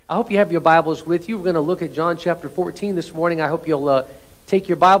I hope you have your Bibles with you. We're going to look at John chapter 14 this morning. I hope you'll take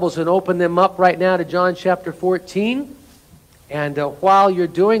your Bibles and open them up right now to John chapter 14. And while you're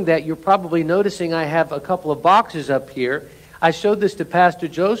doing that, you're probably noticing I have a couple of boxes up here. I showed this to Pastor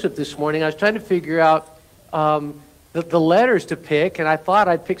Joseph this morning. I was trying to figure out the letters to pick, and I thought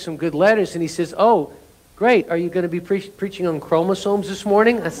I'd pick some good letters. And he says, "Oh, great. Are you going to be preaching on chromosomes this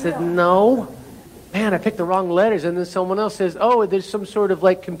morning?" I said, "No. Man, I picked the wrong letters." And then someone else says, "Oh, there's some sort of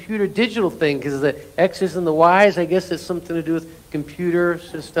like computer digital thing because the X's and the Y's, I guess it's something to do with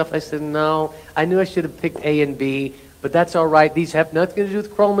computers and stuff." I said, "No. I knew I should have picked A and B, but that's all right. These have nothing to do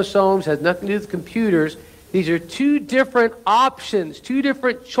with chromosomes, has nothing to do with computers. These are two different options, two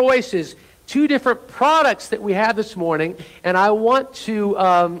different choices, two different products that we have this morning." And I want to,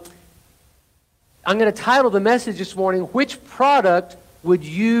 I'm going to title the message this morning, "Which Product Would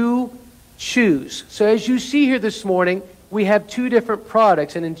You Choose?" So as you see here this morning, we have two different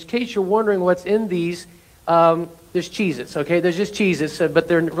products. And in case you're wondering what's in these, there's Cheez-Its, okay? There's just Cheez-Its, but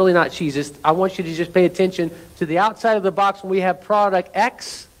they're really not Cheez-Its. I want you to just pay attention to the outside of the box. We have product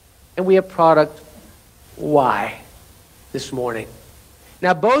X and we have product Y this morning.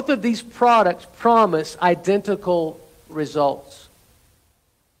 Now, both of these products promise identical results.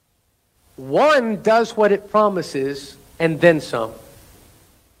 One does what it promises and then some.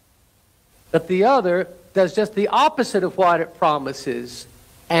 But the other does just the opposite of what it promises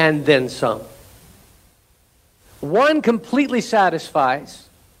and then some. One completely satisfies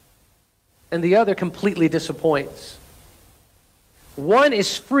and the other completely disappoints. One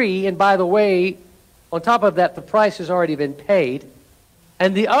is free, and by the way, on top of that, the price has already been paid.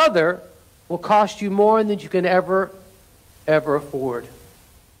 And the other will cost you more than you can ever afford.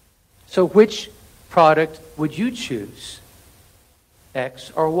 So which product would you choose?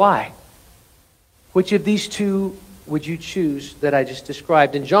 X or Y? Which of these two would you choose that I just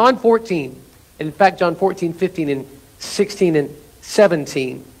described? In John 14, and in fact John 14, 15, and 16, and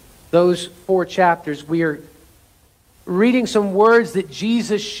 17, those 4 chapters, we are reading some words that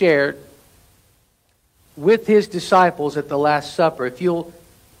Jesus shared with his disciples at the Last Supper. If you'll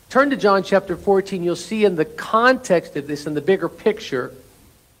turn to John chapter 14, you'll see in the context of this, in the bigger picture,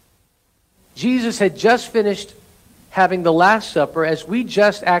 Jesus had just finished having the Last Supper, as we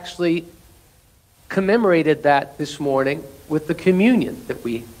just actually commemorated that this morning with the communion that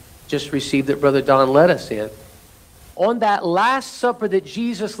we just received that Brother Don led us in. On that Last Supper that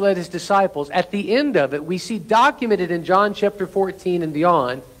Jesus led his disciples, at the end of it, we see documented in John chapter 14 and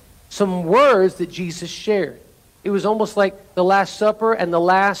beyond some words that Jesus shared. It was almost like the Last Supper and the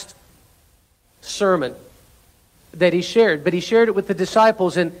last sermon that he shared. But he shared it with the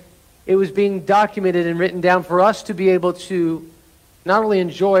disciples, and it was being documented and written down for us to be able to not only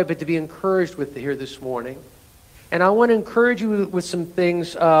enjoy, but to be encouraged with here this morning. And I want to encourage you with some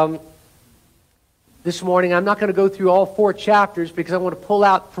things this morning. I'm not going to go through all 4 chapters because I want to pull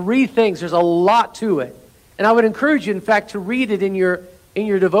out 3 things. There's a lot to it. And I would encourage you, in fact, to read it in your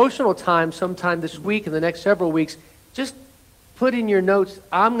devotional time sometime this week and the next several weeks. Just put in your notes,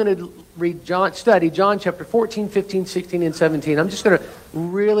 I'm going to study John chapter 14, 15, 16, and 17. I'm just going to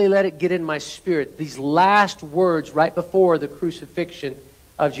really let it get in my spirit. These last words right before the crucifixion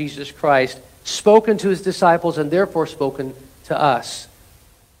of Jesus Christ, spoken to his disciples and therefore spoken to us.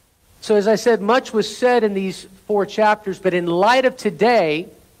 So as I said, much was said in these 4 chapters, but in light of today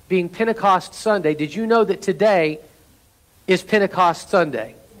being Pentecost Sunday, did you know that today is Pentecost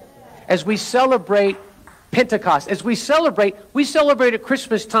Sunday? As we celebrate Pentecost, as we celebrate at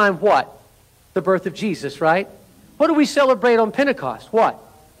Christmas time what? The birth of Jesus, right? What do we celebrate on Pentecost? What?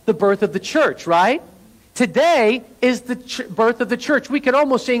 The birth of the church, right? Today is the birth of the church. We can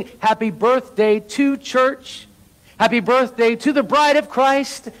almost sing happy birthday to church. Happy birthday to the bride of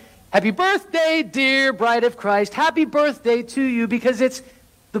Christ. Happy birthday, dear bride of Christ. Happy birthday to you, because it's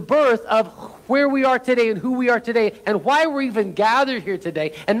the birth of where we are today and who we are today and why we're even gathered here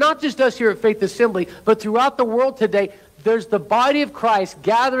today. And not just us here at Faith Assembly, but throughout the world today, there's the body of Christ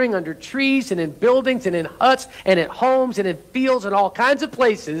gathering under trees and in buildings and in huts and at homes and in fields and all kinds of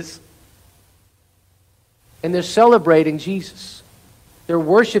places. And they're celebrating Jesus. They're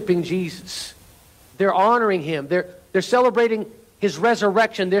worshiping Jesus. They're honoring him. They're celebrating his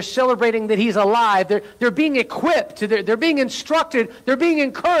resurrection. They're celebrating that he's alive. They're being equipped. They're being instructed. They're being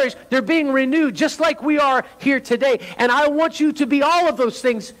encouraged. They're being renewed, just like we are here today. And I want you to be all of those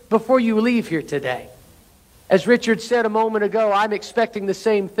things before you leave here today. As Richard said a moment ago, I'm expecting the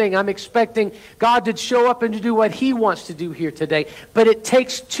same thing. I'm expecting God to show up and to do what he wants to do here today. But it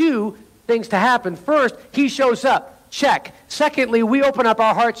takes 2 things to happen. First, he shows up. Check. Secondly, we open up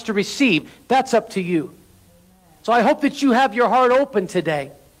our hearts to receive. That's up to you. So I hope that you have your heart open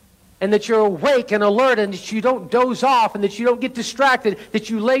today. and that you're awake and alert, and that you don't doze off, and that you don't get distracted, that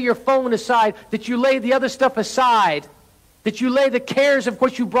you lay your phone aside, that you lay the other stuff aside, that you lay the cares of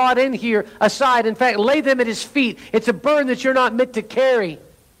what you brought in here aside. In fact, lay them at His feet. It's a burden that you're not meant to carry.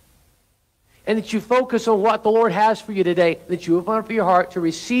 And that you focus on what the Lord has for you today, that you open up your heart to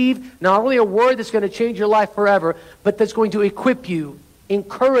receive not only a word that's going to change your life forever, but that's going to equip you,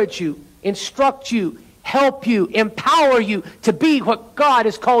 encourage you, instruct you, help you, empower you to be what God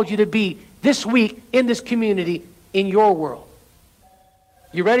has called you to be this week in this community, in your world.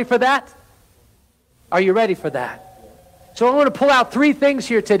 You ready for that? Are you ready for that? So I want to pull out 3 things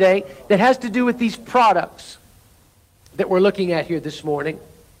here today that has to do with these products that we're looking at here this morning.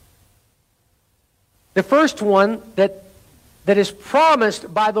 The first one that is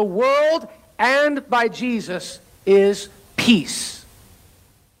promised by the world and by Jesus is peace.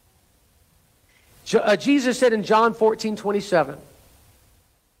 Jesus said in John 14:27,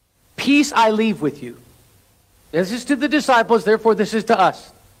 "Peace I leave with you." This is to the disciples, therefore this is to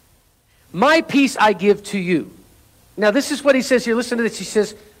us. "My peace I give to you." Now this is what He says here. Listen to this. He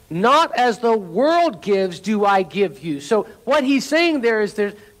says, "Not as the world gives do I give you." So what He's saying there is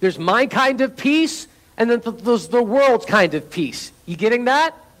there's my kind of peace, and then there's the world's kind of peace. You getting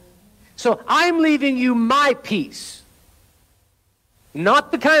that? So I'm leaving you my peace.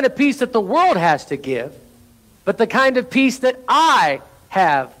 Not the kind of peace that the world has to give, but the kind of peace that I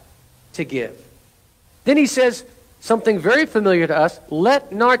have to give. Then He says something very familiar to us.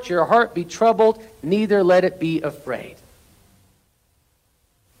 "Let not your heart be troubled, neither let it be afraid."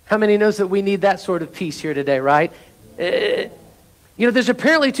 How many knows that we need that sort of peace here today, right? There's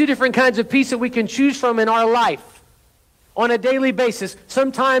apparently 2 different kinds of peace that we can choose from in our life on a daily basis.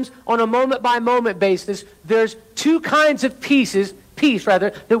 Sometimes on a moment-by-moment basis, there's 2 kinds of peace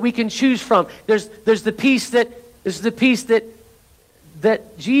that we can choose from. There's the peace that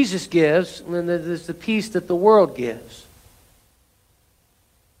Jesus gives, and then there's the peace that the world gives.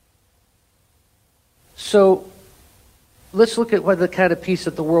 So let's look at what the kind of peace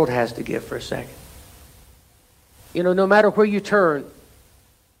that the world has to give for a second. No matter where you turn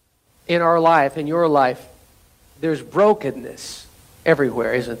in our life, in your life, there's brokenness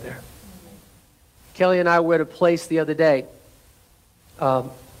everywhere, isn't there? Kelly and I were at a place the other day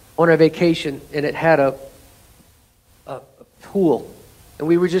on our vacation, and it had a pool. And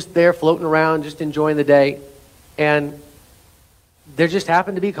we were just there floating around, just enjoying the day. And there just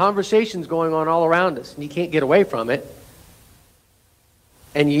happened to be conversations going on all around us, and you can't get away from it.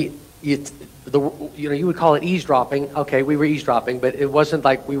 And you would call it eavesdropping. Okay, we were eavesdropping, but it wasn't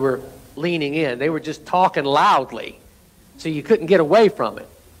like we were leaning in. They were just talking loudly, so you couldn't get away from it.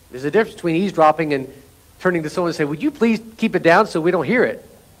 There's a difference between eavesdropping and turning to someone and saying, "Would you please keep it down so we don't hear it?"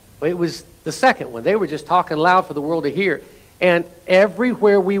 Well, it was the second one. They were just talking loud for the world to hear. And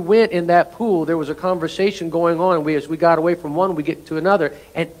everywhere we went in that pool, there was a conversation going on. As we got away from one, we get to another.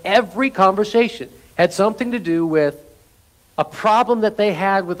 And every conversation had something to do with a problem that they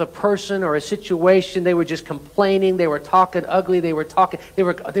had with a person or a situation. They were just complaining. They were talking ugly. They were talking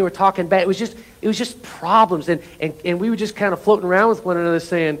bad. It was just problems. And we were just kind of floating around with one another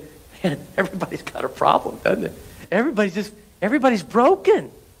saying, "Man, everybody's got a problem, doesn't it? Everybody's broken."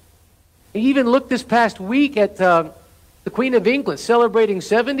 You even looked this past week at the Queen of England celebrating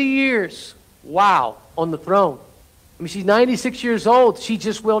 70 years. Wow, on the throne. I mean, she's 96 years old. She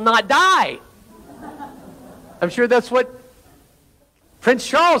just will not die. I'm sure that's what Prince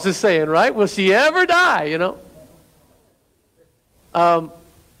Charles is saying, right? Will she ever die,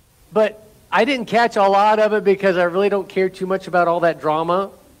 But I didn't catch a lot of it because I really don't care too much about all that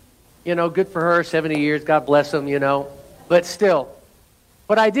drama. Good for her, 70 years, God bless them, But still.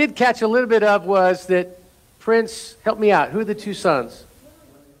 What I did catch a little bit of was that Prince, help me out, who are the 2 sons?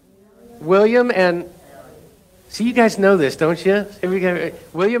 William and, see, you guys know this, don't you?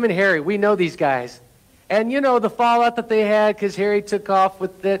 William and Harry, we know these guys. And the fallout that they had because Harry took off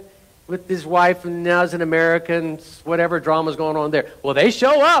with his wife and now is in America and whatever drama's going on there. Well, they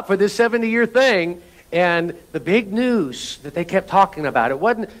show up for this 70-year thing, and the big news that they kept talking about, it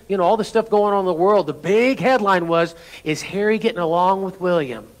wasn't, all the stuff going on in the world. The big headline was, is Harry getting along with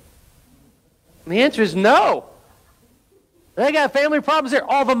William? And the answer is no. They got family problems there.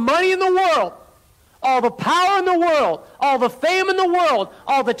 All the money in the world, all the power in the world, all the fame in the world,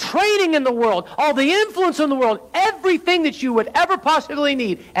 all the training in the world, all the influence in the world, everything that you would ever possibly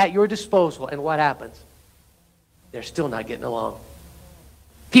need at your disposal. And what happens? They're still not getting along.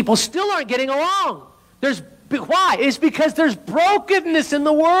 People still aren't getting along. Why? It's because there's brokenness in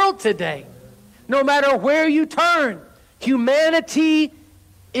the world today. No matter where you turn, humanity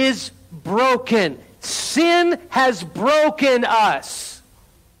is broken. Sin has broken us.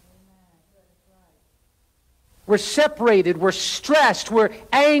 We're separated, we're stressed, we're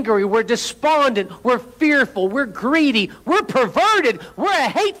angry, we're despondent, we're fearful, we're greedy, we're perverted, we're a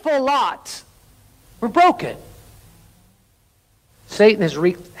hateful lot. We're broken. Satan has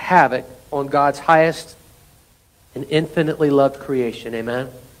wreaked havoc on God's highest and infinitely loved creation. Amen?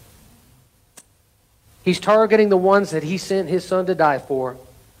 He's targeting the ones that he sent his son to die for.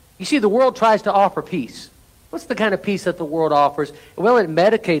 You see, the world tries to offer peace. What's the kind of peace that the world offers? Well, it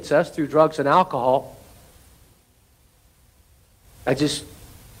medicates us through drugs and alcohol. I just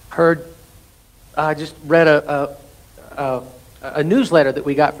read a newsletter that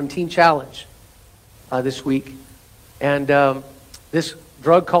we got from Teen Challenge this week. And this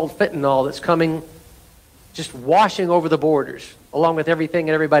drug called fentanyl that's coming, just washing over the borders, along with everything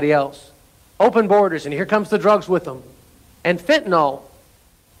and everybody else. Open borders, and here comes the drugs with them. And fentanyl,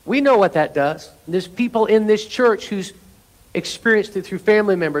 we know what that does. There's people in this church who's experienced it through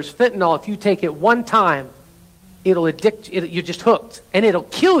family members. Fentanyl, if you take it one time, it'll addict you. You're just hooked, and it'll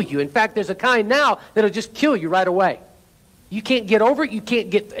kill you. In fact, there's a kind now that'll just kill you right away. You can't get over it. You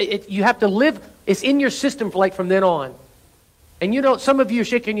can't get it. You have to live. It's in your system from then on. And you know, some of you are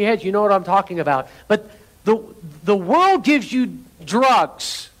shaking your heads. You know what I'm talking about. But the world gives you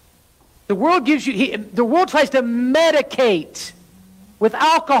drugs. The world tries to medicate with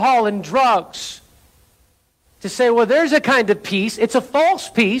alcohol and drugs to say, well, there's a kind of peace. It's a false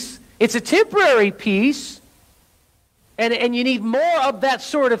peace. It's a temporary peace. And you need more of that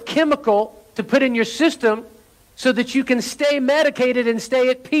sort of chemical to put in your system so that you can stay medicated and stay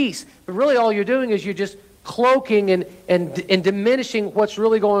at peace. But really all you're doing is you're just cloaking and diminishing what's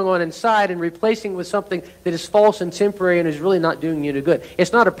really going on inside and replacing with something that is false and temporary and is really not doing you any good.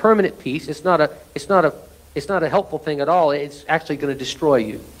 It's not a permanent peace. It's not a helpful thing at all. It's actually going to destroy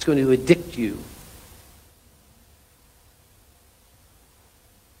you. It's going to addict you.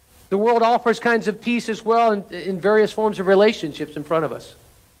 The world offers kinds of peace as well in various forms of relationships in front of us.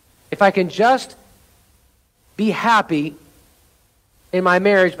 If I can just be happy in my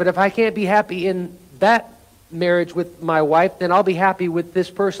marriage, but if I can't be happy in that marriage with my wife, then I'll be happy with this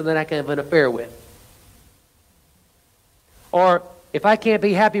person that I can have an affair with. Or if I can't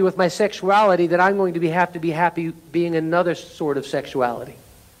be happy with my sexuality, then I'm going to have to be happy being another sort of sexuality.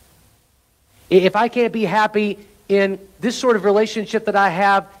 If I can't be happy in this sort of relationship that I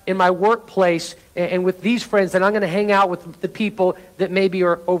have in my workplace and with these friends, then I'm going to hang out with the people that maybe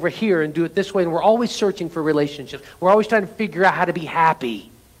are over here and do it this way. And we're always searching for relationships. We're always trying to figure out how to be happy.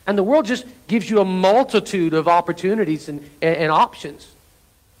 And the world just gives you a multitude of opportunities and options.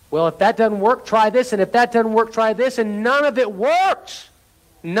 Well, if that doesn't work, try this. And if that doesn't work, try this. And none of it works.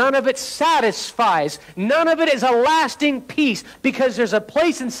 None of it satisfies. None of it is a lasting peace, because there's a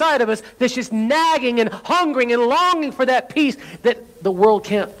place inside of us that's just nagging and hungering and longing for that peace that the world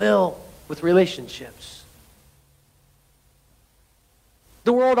can't fill with relationships.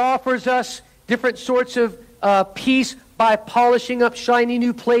 The world offers us different sorts of peace by polishing up shiny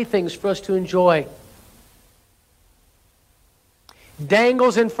new playthings for us to enjoy.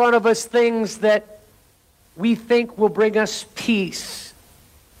 Dangles in front of us things that we think will bring us peace.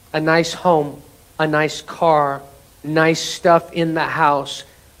 A nice home, a nice car, nice stuff in the house,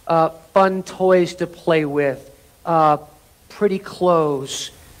 fun toys to play with, pretty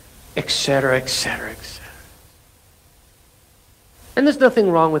clothes, etc., etc., etc. And there's nothing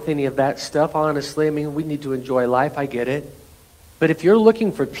wrong with any of that stuff, honestly. I mean, we need to enjoy life, I get it. But if you're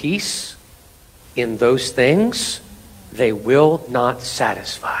looking for peace in those things, they will not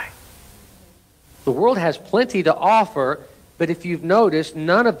satisfy. The world has plenty to offer, but if you've noticed,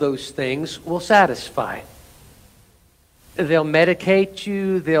 none of those things will satisfy. They'll medicate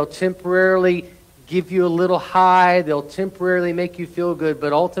you. They'll temporarily give you a little high. They'll temporarily make you feel good.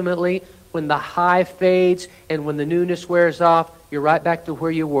 But ultimately, when the high fades and when the newness wears off, you're right back to where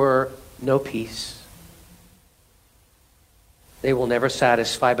you were. No peace. They will never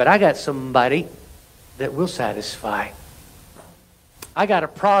satisfy. But I got somebody that will satisfy. I got a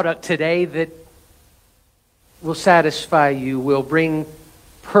product today that will satisfy you, will bring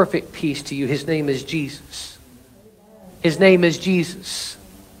perfect peace to you. His name is Jesus. His name is Jesus.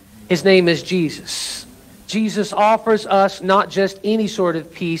 His name is Jesus. Jesus offers us not just any sort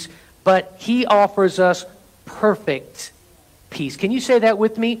of peace, but he offers us perfect peace. Can you say that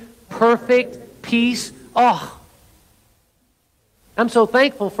with me? Perfect peace. Oh, I'm so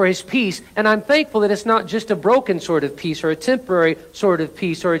thankful for his peace, and I'm thankful that it's not just a broken sort of peace or a temporary sort of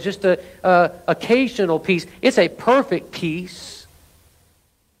peace or just a occasional peace. It's a perfect peace.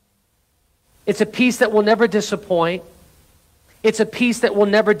 It's a peace that will never disappoint. It's a peace that will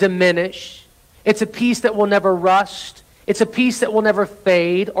never diminish. It's a peace that will never rust. It's a peace that will never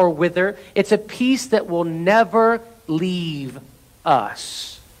fade or wither. It's a peace that will never leave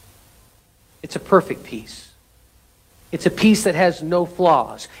us. It's a perfect peace. It's a peace that has no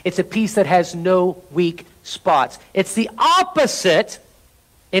flaws. It's a peace that has no weak spots. It's the opposite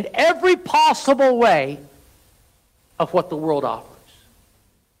in every possible way of what the world offers.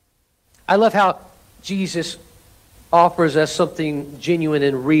 I love how Jesus offers us something genuine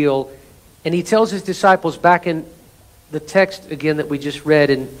and real. And he tells his disciples back in the text again that we just read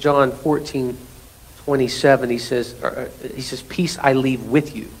in John 14:27, he says, peace I leave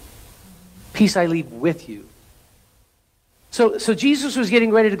with you. Peace I leave with you. So Jesus was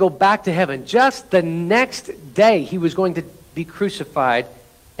getting ready to go back to heaven. Just the next day, he was going to be crucified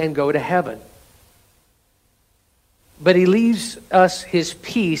and go to heaven. But he leaves us his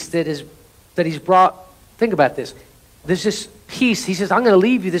peace that he's brought. Think about this. There's this peace. He says, I'm going to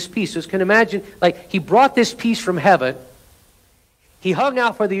leave you this peace. So you can imagine, like, he brought this peace from heaven. He hung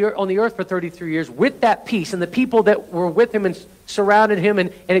out on the earth for 33 years with that peace. And the people that were with him and surrounded him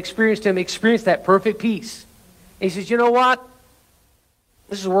and experienced that perfect peace. And he says, you know what?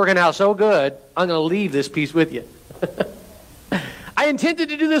 This is working out so good, I'm going to leave this peace with you. I intended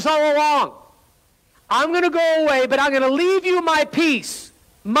to do this all along. I'm going to go away, but I'm going to leave you my peace,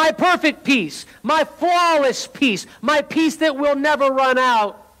 my perfect peace, my flawless peace, my peace that will never run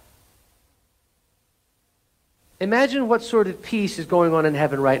out. Imagine what sort of peace is going on in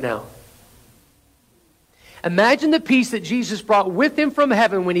heaven right now. Imagine the peace that Jesus brought with him from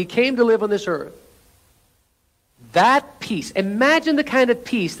heaven when he came to live on this earth. That peace. Imagine the kind of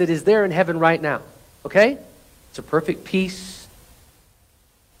peace that is there in heaven right now. Okay? It's a perfect peace.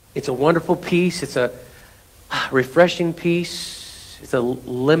 It's a wonderful peace. It's a refreshing peace. It's a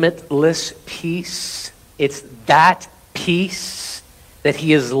limitless peace. It's that peace that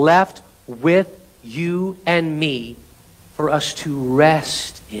he has left with you and me for us to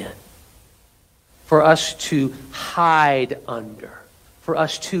rest in, for us to hide under, for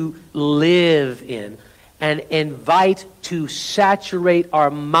us to live in, and invite to saturate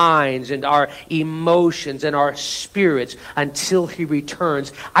our minds and our emotions and our spirits until he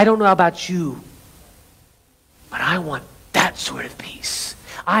returns. I don't know about you, but I want that sort of peace.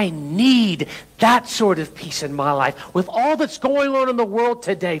 I need that sort of peace in my life. With all that's going on in the world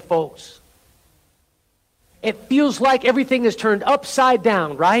today, folks, it feels like everything is turned upside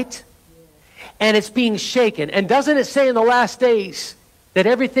down, right? And it's being shaken. And doesn't it say in the last days that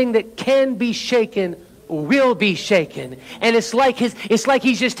everything that can be shaken will be shaken? And it's like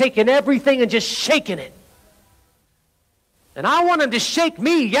he's just taking everything and just shaking it. And I want him to shake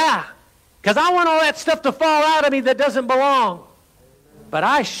me, yeah, because I want all that stuff to fall out of me that doesn't belong. But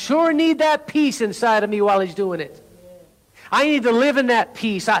I sure need that peace inside of me while he's doing it. I need to live in that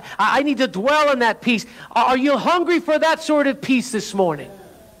peace. I need to dwell in that peace. Are you hungry for that sort of peace this morning?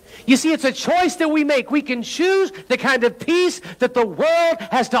 You see, it's a choice that we make. We can choose the kind of peace that the world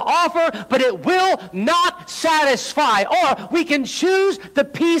has to offer, but it will not satisfy. Or we can choose the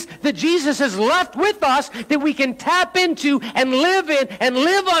peace that Jesus has left with us, that we can tap into and live in and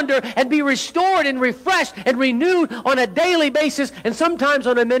live under and be restored and refreshed and renewed on a daily basis and sometimes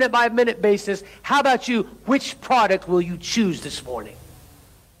on a minute-by-minute basis. How about you? Which product will you choose this morning?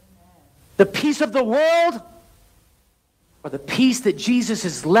 The peace of the world, or the peace that Jesus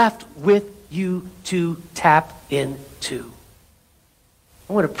has left with you to tap into?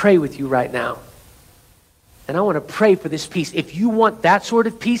 I want to pray with you right now. And I want to pray for this peace. If you want that sort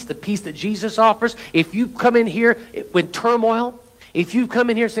of peace, the peace that Jesus offers, if you come in here with turmoil, if you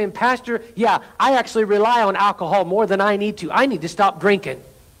come in here saying, Pastor, yeah, I actually rely on alcohol more than I need to. I need to stop drinking.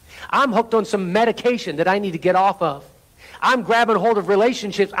 I'm hooked on some medication that I need to get off of. I'm grabbing hold of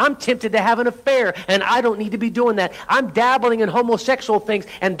relationships. I'm tempted to have an affair, and I don't need to be doing that. I'm dabbling in homosexual things,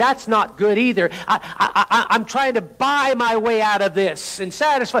 and that's not good either. I'm trying to buy my way out of this and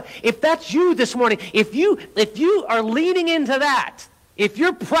satisfy. If that's you this morning, if you are leaning into that, if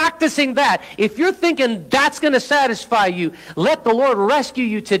you're practicing that, if you're thinking that's going to satisfy you, let the Lord rescue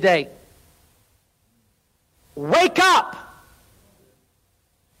you today. Wake up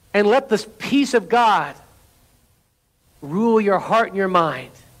and let the peace of God rule your heart and your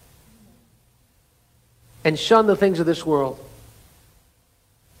mind. And shun the things of this world.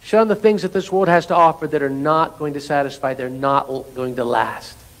 Shun the things that this world has to offer that are not going to satisfy, they're not going to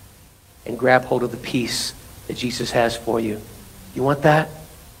last. And grab hold of the peace that Jesus has for you. You want that?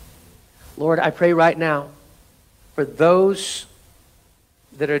 Lord, I pray right now for those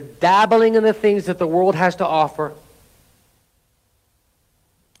that are dabbling in the things that the world has to offer,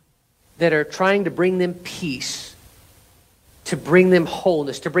 that are trying to bring them peace to bring them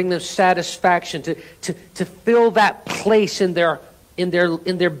wholeness, to bring them satisfaction, to fill that place in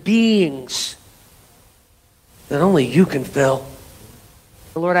their beings that only you can fill.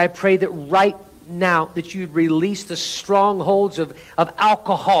 And Lord, I pray that right now that you'd release the strongholds of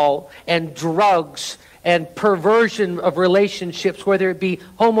alcohol and drugs and perversion of relationships, whether it be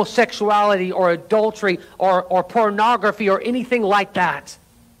homosexuality or adultery or pornography or anything like that.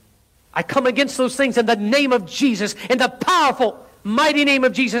 I come against those things in the name of Jesus, in the powerful, mighty name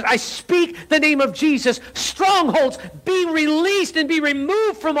of Jesus. I speak the name of Jesus. Strongholds be released and be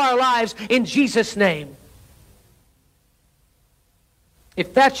removed from our lives in Jesus' name.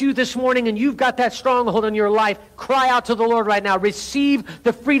 If that's you this morning and you've got that stronghold in your life, cry out to the Lord right now. Receive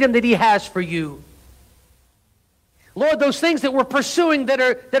the freedom that He has for you. Lord, those things that we're pursuing that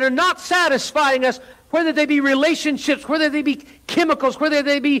are not satisfying us, whether they be relationships, whether they be chemicals, whether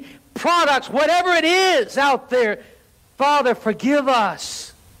they be products, whatever it is out there, Father, forgive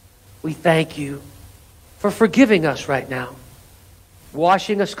us. We thank you for forgiving us right now,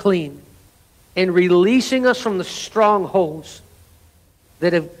 washing us clean, and releasing us from the strongholds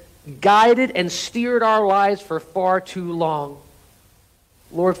that have guided and steered our lives for far too long.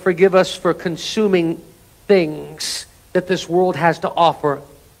 Lord, forgive us for consuming things that this world has to offer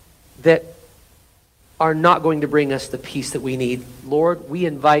that are not going to bring us the peace that we need. Lord, we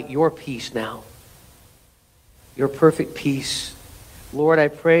invite your peace now, your perfect peace. Lord, I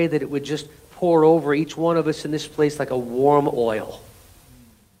pray that it would just pour over each one of us in this place like a warm oil.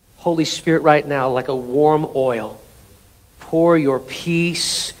 Holy Spirit, right now, like a warm oil. Pour your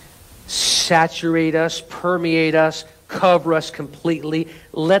peace, saturate us, permeate us, cover us completely.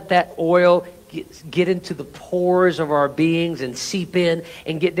 Let that oil get into the pores of our beings and seep in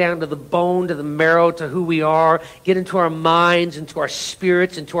and get down to the bone, to the marrow, to who we are. Get into our minds, into our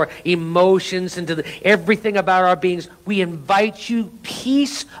spirits, into our emotions, into everything about our beings. We invite you,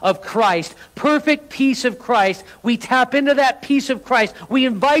 peace of Christ, perfect peace of Christ. We tap into that peace of Christ. We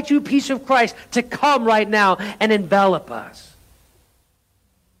invite you, peace of Christ, to come right now and envelop us.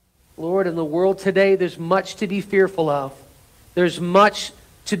 Lord, in the world today, there's much to be fearful of. There's much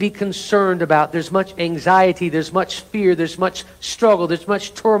to be concerned about. There's much anxiety. There's much fear. There's much struggle. There's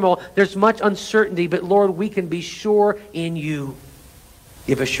much turmoil. There's much uncertainty. But Lord, we can be sure in you.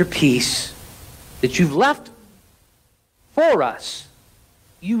 Give us your peace that you've left for us.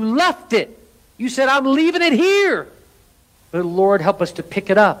 You left it. You said, I'm leaving it here. But Lord, help us to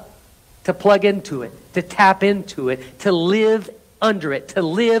pick it up, to plug into it, to tap into it, to live under it, to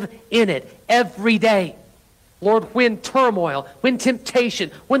live in it every day. Lord, when turmoil, when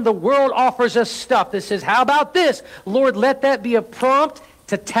temptation, when the world offers us stuff that says, how about this? Lord, let that be a prompt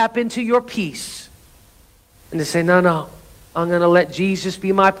to tap into your peace. And to say, no, I'm going to let Jesus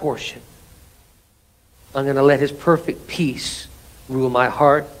be my portion. I'm going to let his perfect peace rule my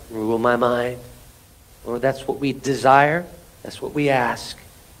heart, rule my mind. Lord, that's what we desire. That's what we ask.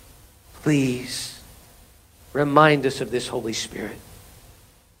 Please remind us of this, Holy Spirit.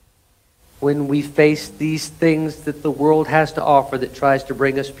 When we face these things that the world has to offer that tries to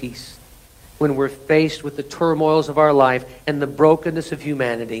bring us peace, when we're faced with the turmoils of our life and the brokenness of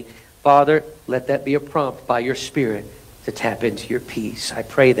humanity, Father, let that be a prompt by your Spirit to tap into your peace. I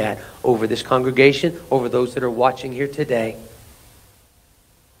pray that over this congregation, over those that are watching here today.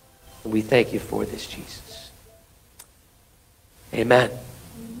 And we thank you for this, Jesus. Amen.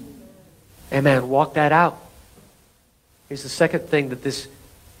 Amen. Walk that out. Here's the second thing that this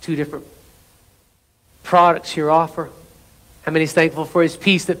two different products here offer. How many is thankful for his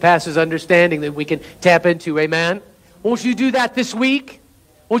peace that passes understanding that we can tap into? Amen. Won't you do that this week?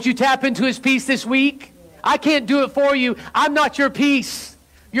 Won't you tap into his peace this week? I can't do it for you. I'm not your peace.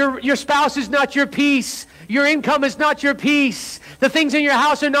 Your spouse is not your peace. Your income is not your peace. The things in your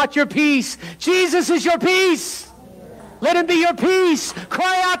house are not your peace. Jesus is your peace. Let him be your peace.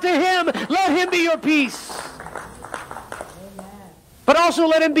 Cry out to him. Let him be your peace. But also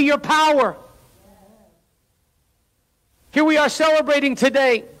let him be your power. Here we are celebrating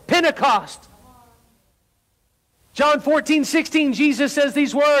today, Pentecost. John 14:16, Jesus says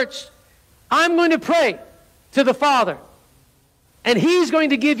these words, I'm going to pray to the Father, and he's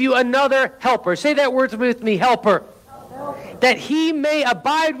going to give you another helper. Say that word with me, helper. That he may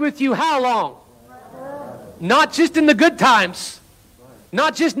abide with you how long? Not just in the good times.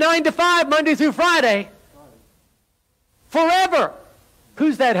 Not just 9 to 5, Monday through Friday. Forever.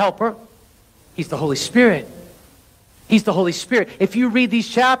 Who's that helper? He's the Holy Spirit. He's the Holy Spirit. If you read these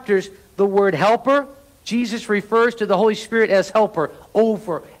chapters, the word helper, Jesus refers to the Holy Spirit as helper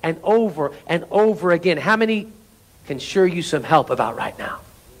over and over and over again. How many can sure use some help about right now?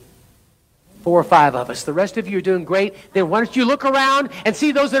 4 or 5 of us. The rest of you are doing great. Then why don't you look around and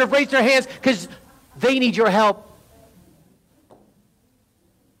see those that have raised their hands, because they need your help.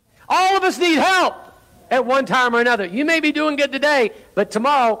 All of us need help at one time or another. You may be doing good today, but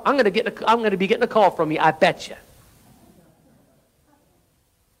tomorrow I'm going to be getting a call from you, I bet you.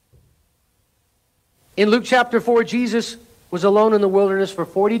 In Luke chapter 4, Jesus was alone in the wilderness for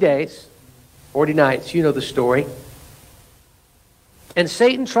 40 days, 40 nights. You know the story. And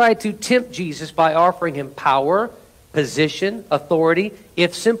Satan tried to tempt Jesus by offering him power, position, authority,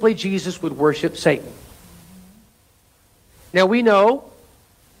 if simply Jesus would worship Satan. Now we know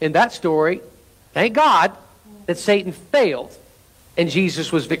in that story, thank God, that Satan failed and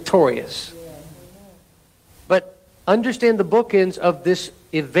Jesus was victorious. But understand the bookends of this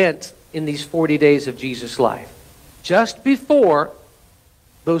event in these 40 days of Jesus' life. Just before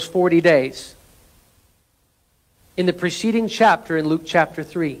those 40 days, in the preceding chapter in Luke chapter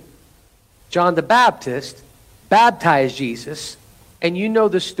 3, John the Baptist baptized Jesus, and you know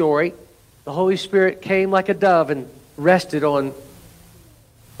the story. The Holy Spirit came like a dove and rested on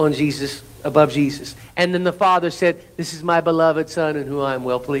Jesus, above Jesus. And then the Father said, "This is my beloved Son in whom I am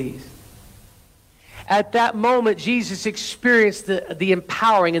well pleased." At that moment, Jesus experienced the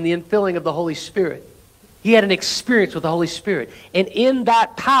empowering and the infilling of the Holy Spirit. He had an experience with the Holy Spirit. And in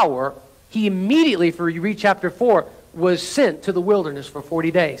that power, he immediately, for you read chapter 4, was sent to the wilderness for 40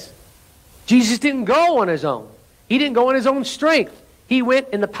 days. Jesus didn't go on his own. He didn't go in his own strength. He went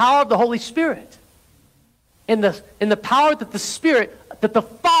in the power of the Holy Spirit. In the power that the Spirit, that the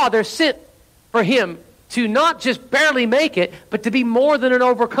Father sent for him to not just barely make it, but to be more than an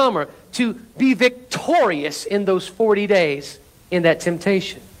overcomer, to be victorious in those 40 days in that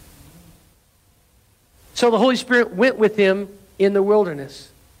temptation. So the Holy Spirit went with him in the wilderness.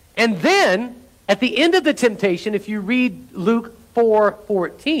 And then, at the end of the temptation, if you read Luke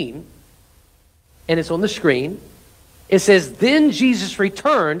 4:14, and it's on the screen, it says, "Then Jesus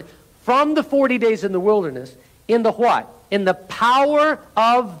returned from the 40 days in the wilderness in the what? In the power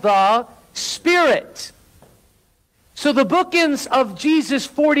of the Spirit." So the bookends of Jesus'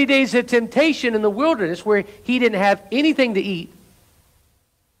 40 days of temptation in the wilderness, where he didn't have anything to eat.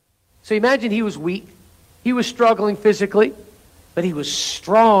 So imagine he was weak. He was struggling physically, but he was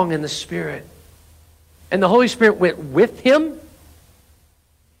strong in the Spirit. And the Holy Spirit went with him,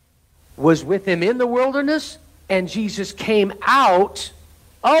 was with him in the wilderness, and Jesus came out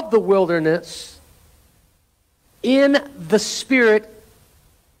of the wilderness in the Spirit,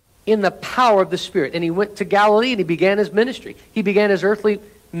 in the power of the Spirit. And he went to Galilee and he began his ministry. He began his earthly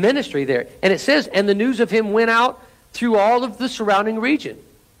ministry there. And it says, and the news of him went out through all of the surrounding region.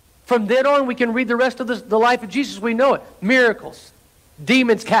 From then on, we can read the rest of the life of Jesus. We know it. Miracles,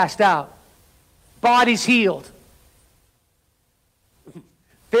 demons cast out, bodies healed,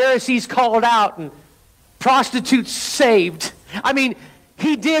 Pharisees called out, and prostitutes saved. I mean,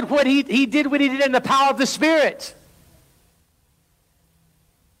 he did what he did in the power of the Spirit.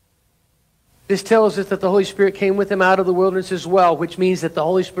 This tells us that the Holy Spirit came with him out of the wilderness as well, which means that the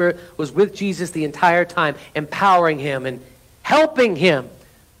Holy Spirit was with Jesus the entire time, empowering him and helping him.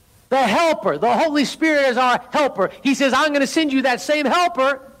 The helper, the Holy Spirit is our helper. He says, I'm going to send you that same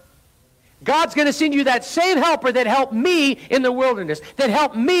helper. God's going to send you that same helper that helped me in the wilderness, that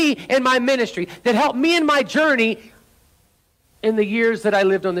helped me in my ministry, that helped me in my journey in the years that I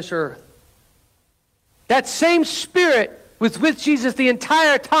lived on this earth. That same Spirit was with Jesus the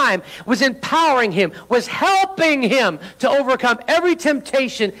entire time, was empowering him, was helping him to overcome every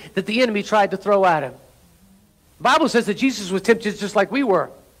temptation that the enemy tried to throw at him. The Bible says that Jesus was tempted just like we were.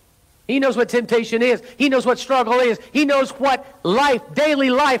 He knows what temptation is. He knows what struggle is. He knows what life, daily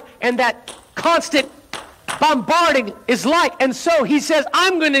life, and that constant bombarding is like. And so he says,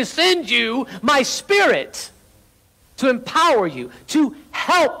 I'm going to send you my Spirit to empower you, to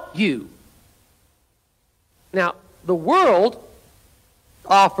help you. Now, the world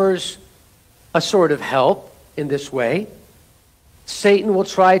offers a sort of help in this way. Satan will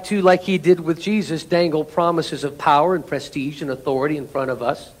try to, like he did with Jesus, dangle promises of power and prestige and authority in front of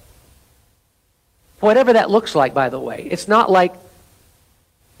us. Whatever that looks like, by the way. It's not like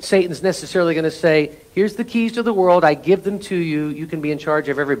Satan's necessarily going to say, here's the keys to the world, I give them to you, you can be in charge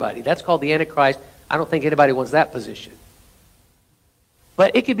of everybody. That's called the Antichrist. I don't think anybody wants that position.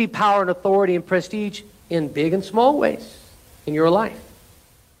 But it could be power and authority and prestige in big and small ways in your life.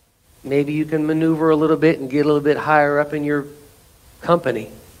 Maybe you can maneuver a little bit and get a little bit higher up in your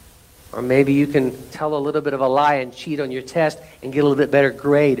company. Or maybe you can tell a little bit of a lie and cheat on your test and get a little bit better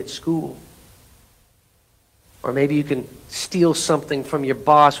grade at school. Or maybe you can steal something from your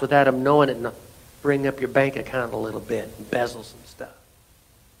boss without him knowing it and bring up your bank account a little bit, embezzle some stuff.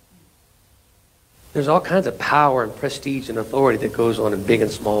 There's all kinds of power and prestige and authority that goes on in big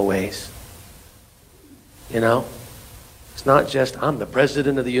and small ways. You know? It's not just, I'm the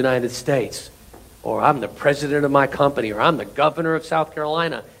president of the United States, or I'm the president of my company, or I'm the governor of South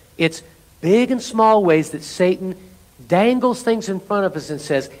Carolina. It's big and small ways that Satan dangles things in front of us and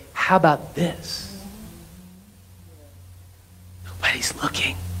says, how about this? Nobody's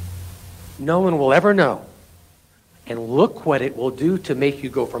looking. No one will ever know. And look what it will do to make you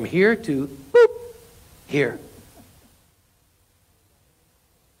go from here to boop, here.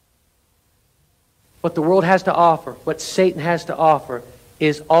 What the world has to offer, what Satan has to offer,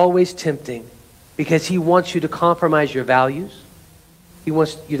 is always tempting because he wants you to compromise your values. He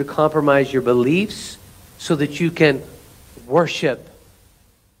wants you to compromise your beliefs so that you can worship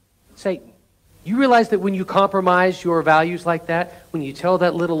Satan. You realize that when you compromise your values like that, when you tell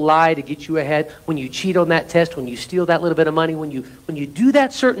that little lie to get you ahead, when you cheat on that test, when you steal that little bit of money, when you do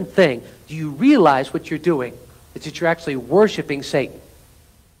that certain thing, do you realize what you're doing? It's that you're actually worshiping Satan.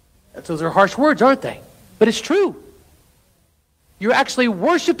 Those are harsh words, aren't they? But it's true. You're actually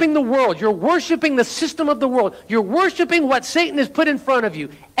worshiping the world. You're worshiping the system of the world. You're worshiping what Satan has put in front of you.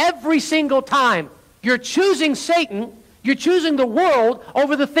 Every single time you're choosing Satan, you're choosing the world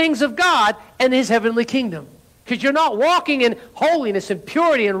over the things of God and His heavenly kingdom. Because you're not walking in holiness and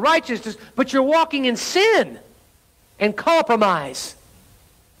purity and righteousness, but you're walking in sin and compromise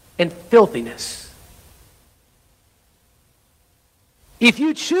and filthiness. If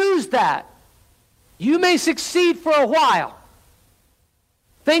you choose that, you may succeed for a while.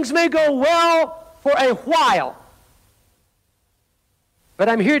 Things may go well for a while. But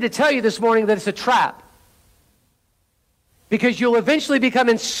I'm here to tell you this morning that it's a trap. Because you'll eventually become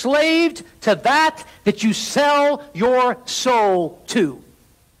enslaved to that you sell your soul to.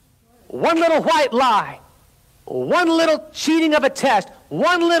 One little white lie, one little cheating of a test,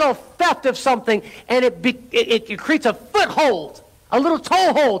 one little theft of something, and it creates a foothold, a little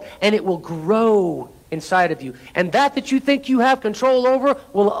toehold, and it will grow inside of you. And that you think you have control over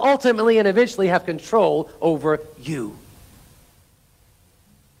will ultimately and eventually have control over you.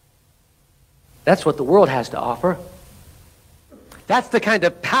 That's what the world has to offer. That's the kind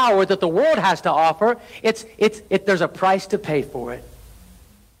of power that the world has to offer. There's a price to pay for it.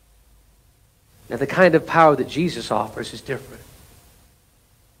 Now, the kind of power that Jesus offers is different.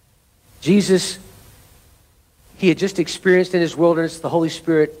 Jesus, he had just experienced in his wilderness, the Holy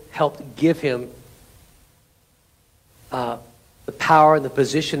Spirit helped give him the power and the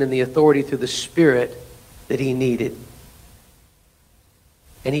position and the authority through the Spirit that he needed.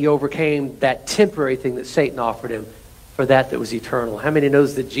 And he overcame that temporary thing that Satan offered him for that was eternal. How many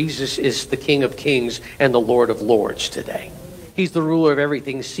knows that Jesus is the King of Kings and the Lord of Lords today? He's the ruler of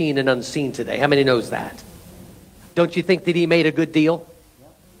everything seen and unseen today. How many knows that? Don't you think that he made a good deal?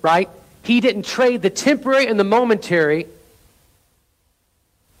 Right? He didn't trade the temporary and the momentary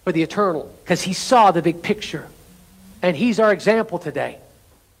for the eternal because he saw the big picture. And he's our example today.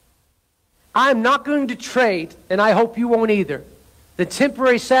 I'm not going to trade, and I hope you won't either, the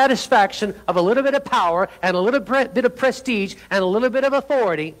temporary satisfaction of a little bit of power and a little bit of prestige and a little bit of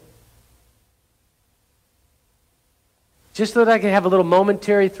authority just so that I can have a little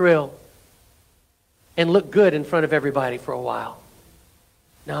momentary thrill and look good in front of everybody for a while.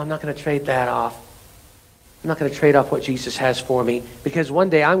 No, I'm not going to trade that off. I'm not going to trade off what Jesus has for me because one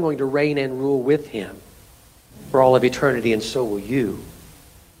day I'm going to reign and rule with him for all of eternity, and so will you.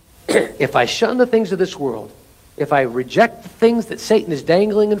 If I shun the things of this world, if I reject the things that Satan is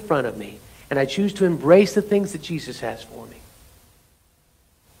dangling in front of me, and I choose to embrace the things that Jesus has for me,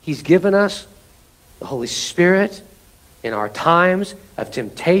 he's given us the Holy Spirit in our times of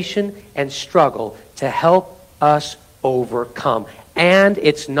temptation and struggle to help us overcome. And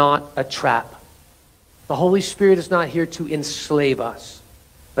it's not a trap. The Holy Spirit is not here to enslave us,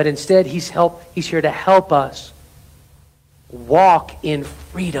 but instead he's here to help us walk in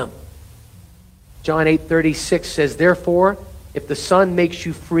freedom. John 8:36 says, therefore, if the Son makes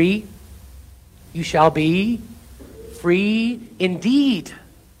you free, you shall be free indeed.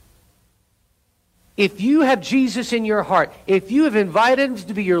 If you have Jesus in your heart, if you have invited him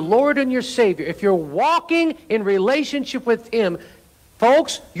to be your Lord and your Savior, if you're walking in relationship with him,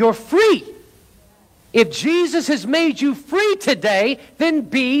 folks, you're free. If Jesus has made you free today, then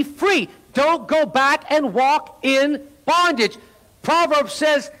be free. Don't go back and walk in bondage. Proverbs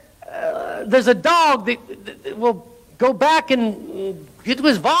says, there's a dog that will go back and get to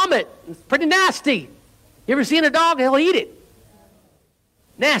his vomit. It's pretty nasty. You ever seen a dog? He'll eat it.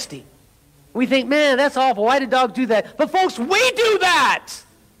 Nasty. We think, man, that's awful. Why did dogs do that? But folks, we do that.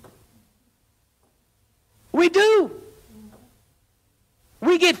 We do.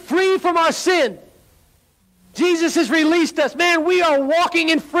 We get free from our sin. Jesus has released us. Man, we are walking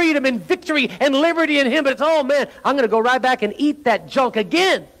in freedom and victory and liberty in Him. But it's, oh man, I'm going to go right back and eat that junk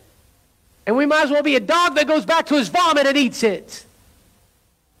again. And we might as well be a dog that goes back to his vomit and eats it.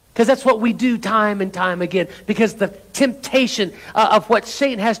 Because that's what we do time and time again. Because the temptation of what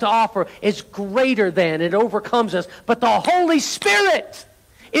Satan has to offer is greater than, it overcomes us. But the Holy Spirit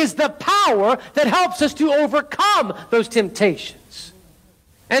is the power that helps us to overcome those temptations.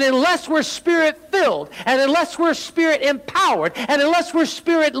 And unless we're Spirit-filled, and unless we're Spirit-empowered, and unless we're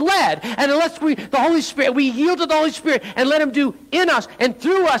Spirit-led, and unless we yield to the Holy Spirit and let Him do in us and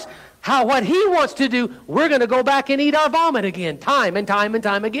through us what He wants to do, we're going to go back and eat our vomit again, time and time and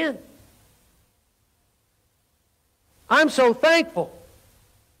time again. I'm so thankful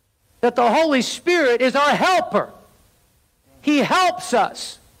that the Holy Spirit is our helper. He helps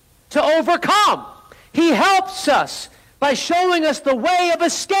us to overcome. He helps us by showing us the way of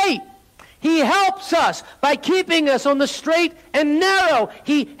escape. He helps us by keeping us on the straight and narrow.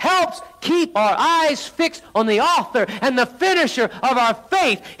 He helps keep our eyes fixed on the author and the finisher of our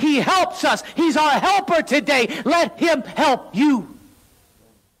faith. He helps us. He's our helper today. Let Him help you.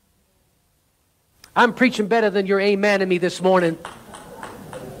 I'm preaching better than your amen to me this morning.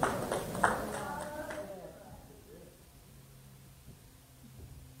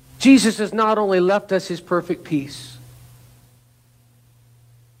 Jesus has not only left us His perfect peace,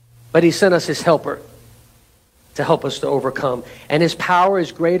 but He sent us His helper to help us to overcome. And His power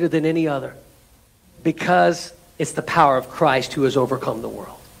is greater than any other because it's the power of Christ who has overcome the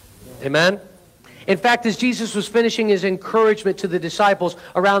world. Amen? In fact, as Jesus was finishing His encouragement to the disciples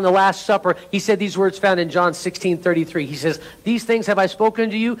around the Last Supper, He said these words found in John 16:33. He says, "These things have I spoken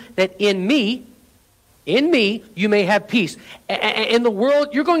to you, that in me, you may have peace." In the world,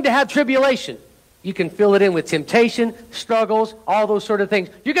 you're going to have tribulation. You can fill it in with temptation, struggles, all those sort of things.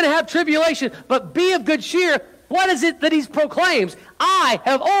 You're going to have tribulation, but be of good cheer. What is it that He proclaims? I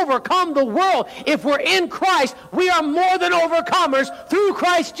have overcome the world. If we're in Christ, we are more than overcomers through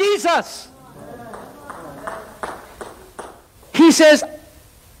Christ Jesus. He says,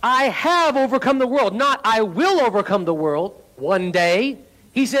 I have overcome the world. Not I will overcome the world one day.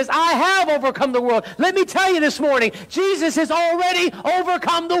 He says, I have overcome the world. Let me tell you this morning, Jesus has already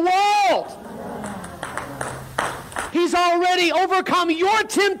overcome the world. He's already overcome your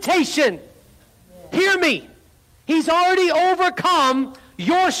temptation. Hear me. He's already overcome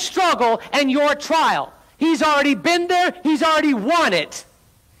your struggle and your trial. He's already been there. He's already won it.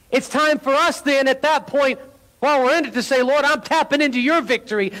 It's time for us then at that point, while we're in it, to say, Lord, I'm tapping into your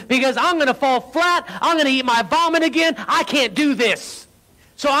victory because I'm going to fall flat. I'm going to eat my vomit again. I can't do this.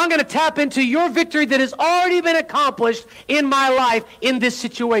 So I'm going to tap into your victory that has already been accomplished in my life, in this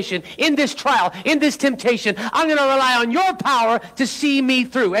situation, in this trial, in this temptation. I'm going to rely on your power to see me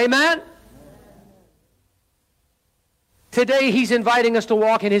through. Amen? Today, He's inviting us to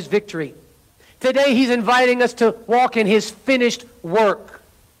walk in His victory. Today, He's inviting us to walk in His finished work.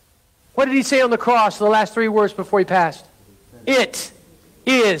 What did He say on the cross, the last 3 words before He passed? It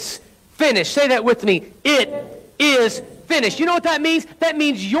is finished. Say that with me. It is finished. You know what that means? That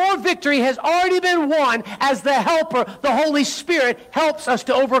means your victory has already been won as the helper, the Holy Spirit, helps us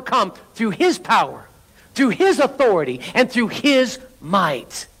to overcome through His power, through His authority, and through His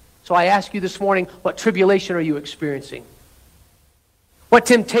might. So I ask you this morning, what tribulation are you experiencing? What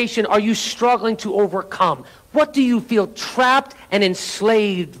temptation are you struggling to overcome? What do you feel trapped and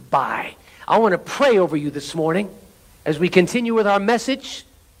enslaved by? I want to pray over you this morning as we continue with our message.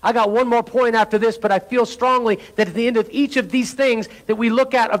 I got one more point after this, but I feel strongly that at the end of each of these things that we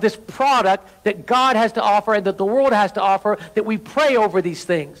look at, of this product that God has to offer and that the world has to offer, that we pray over these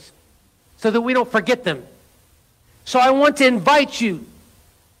things so that we don't forget them. So I want to invite you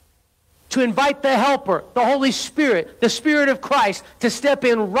to invite the helper, the Holy Spirit, the Spirit of Christ, to step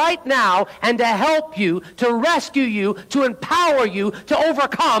in right now and to help you, to rescue you, to empower you, to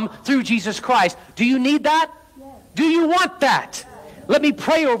overcome through Jesus Christ. Do you need that? Yes. Do you want that? Let me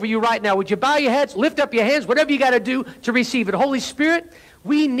pray over you right now. Would you bow your heads, lift up your hands, whatever you got to do to receive it. Holy Spirit,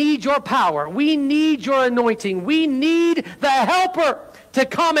 we need your power. We need your anointing. We need the helper to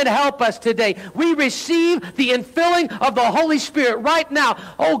come and help us today. We receive the infilling of the Holy Spirit right now.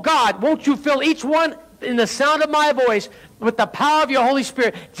 Oh God, won't you fill each one in the sound of my voice with the power of your Holy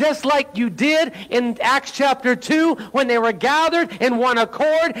Spirit, just like you did in Acts chapter 2 when they were gathered in one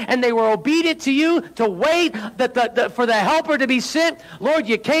accord and they were obedient to you to wait for the helper to be sent. Lord,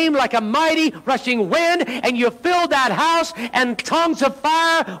 you came like a mighty rushing wind and you filled that house, and tongues of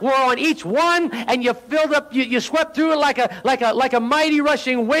fire were on each one, and you filled up, you swept through it like a mighty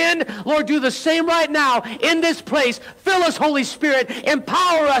rushing wind. Lord, do the same right now in this place. Fill us, Holy Spirit.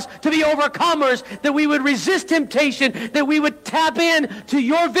 Empower us to be overcomers, that we would resist temptation, that we would tap in to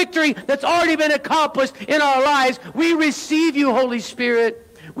your victory that's already been accomplished in our lives. We receive you, Holy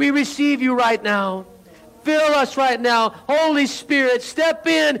Spirit. We receive you right now. Fill us right now. Holy Spirit, step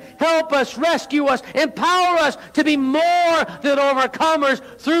in, help us, rescue us, empower us to be more than overcomers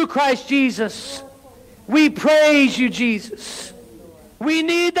through Christ Jesus. We praise you, Jesus. We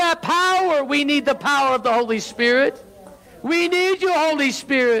need that power. We need the power of the Holy Spirit. We need you, Holy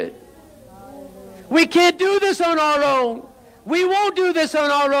Spirit. We can't do this on our own. We won't do this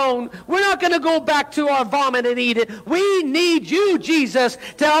on our own. We're not going to go back to our vomit and eat it. We need you, Jesus,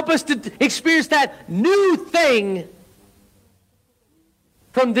 to help us to experience that new thing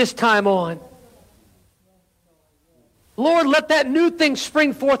from this time on. Lord, let that new thing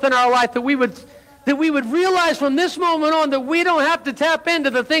spring forth in our life, that we would realize from this moment on that we don't have to tap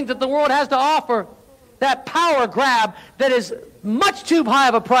into the things that the world has to offer. That power grab that is much too high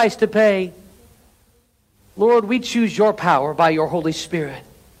of a price to pay. Lord, we choose your power by your Holy Spirit.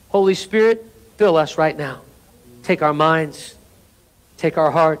 Holy Spirit, fill us right now. Take our minds, take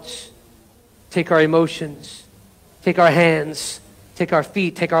our hearts, take our emotions, take our hands, take our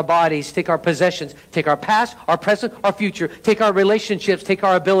feet, take our bodies, take our possessions, take our past, our present, our future, take our relationships, take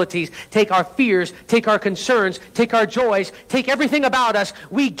our abilities, take our fears, take our concerns, take our joys, take everything about us.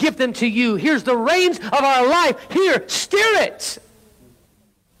 We give them to you. Here's the reins of our life. Here, steer it.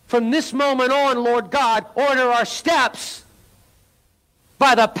 From this moment on, Lord God, order our steps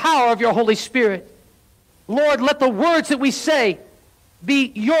by the power of your Holy Spirit. Lord, let the words that we say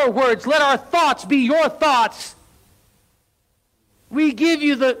be your words. Let our thoughts be your thoughts. We give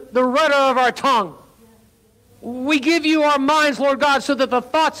you the rudder of our tongue. We give you our minds, Lord God, so that the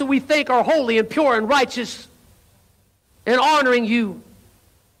thoughts that we think are holy and pure and righteous and honoring you.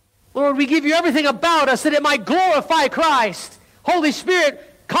 Lord, we give you everything about us that it might glorify Christ. Holy Spirit,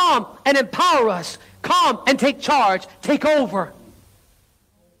 come and empower us. Come and take charge. Take over.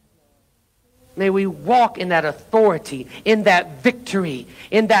 May we walk in that authority, in that victory,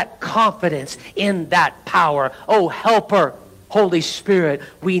 in that confidence, in that power. Oh, helper, Holy Spirit,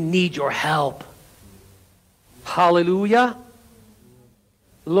 we need your help. Hallelujah.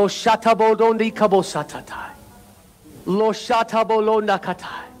 Lo shatabodondi kabosatatai. Lo shatabolo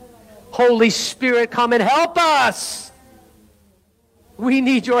nakatai. Holy Spirit, come and help us. We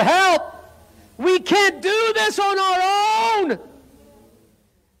need your help. We can't do this on our own.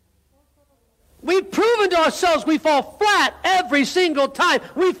 We've proven to ourselves we fall flat every single time.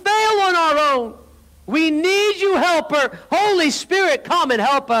 We fail on our own. We need you, helper. Holy Spirit, come and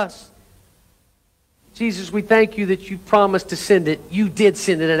help us. Jesus, we thank you that you promised to send it. You did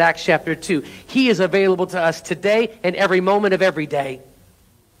send it in Acts chapter 2. He is available to us today and every moment of every day.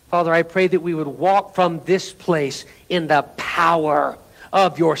 Father, I pray that we would walk from this place in the power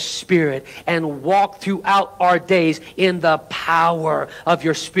of your Spirit and walk throughout our days in the power of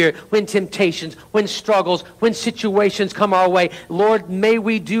your Spirit. When temptations, when struggles, when situations come our way, Lord, may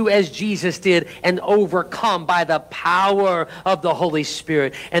we do as Jesus did and overcome by the power of the Holy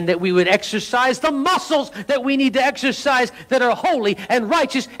Spirit, and that we would exercise the muscles that we need to exercise that are holy and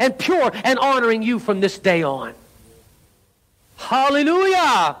righteous and pure and honoring you from this day on.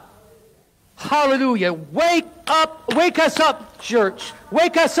 Hallelujah! Hallelujah. Wake us up, church.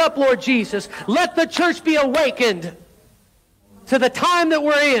 Wake us up, Lord Jesus. Let the church be awakened to the time that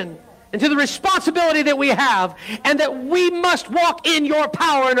we're in and to the responsibility that we have, and that we must walk in your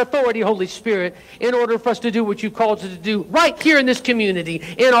power and authority, Holy Spirit, in order for us to do what you've called us to do right here in this community,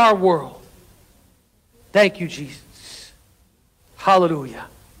 in our world. Thank you, Jesus. Hallelujah.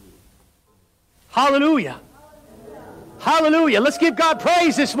 Hallelujah. Hallelujah. Let's give God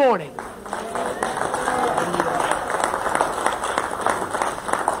praise this morning.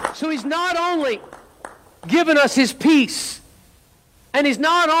 So he's not only given us his peace, and he's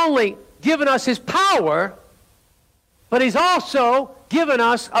not only given us his power, but he's also given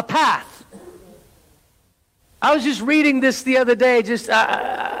us a path. I was just reading this the other day,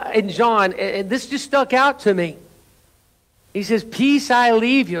 in John, and this just stuck out to me. He says, peace I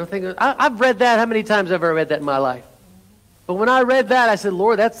leave you. I've read that. How many times have I read that in my life? But when I read that, I said,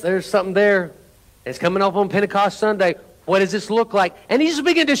 Lord, there's something there. It's coming up on Pentecost Sunday. What does this look like? And he's just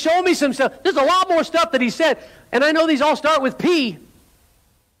beginning to show me some stuff. There's a lot more stuff that he said. And I know these all start with P.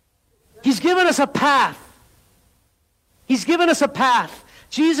 He's given us a path. He's given us a path.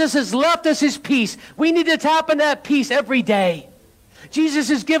 Jesus has left us his peace. We need to tap into that peace every day. Jesus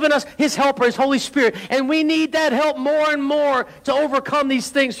has given us his helper, his Holy Spirit, and we need that help more and more to overcome these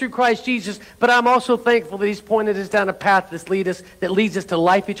things through Christ Jesus. But I'm also thankful that he's pointed us down a path that leads us to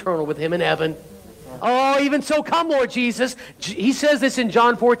life eternal with him in heaven. Oh, even so, come, Lord Jesus. He says this in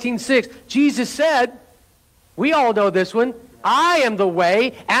John 14:6. Jesus said, we all know this one, I am the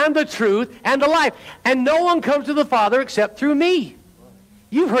way and the truth and the life, and no one comes to the Father except through me.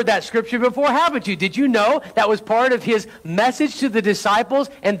 You've heard that scripture before, haven't you? Did you know that was part of his message to the disciples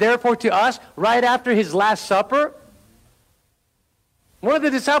and therefore to us right after his Last Supper? One of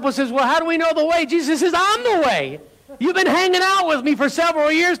the disciples says, well, how do we know the way? Jesus says, I'm the way. You've been hanging out with me for several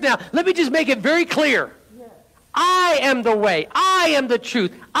years now. Let me just make it very clear. I am the way. I am the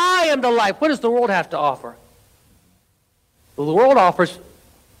truth. I am the life. What does the world have to offer? Well, the world offers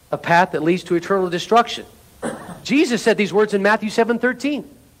a path that leads to eternal destruction. Jesus said these words in Matthew 7:13.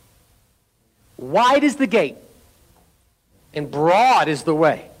 Wide is the gate, and broad is the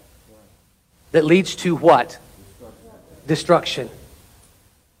way that leads to what? Destruction.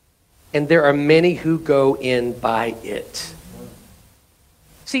 And there are many who go in by it.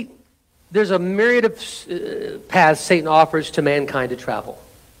 See, there's a myriad of paths Satan offers to mankind to travel.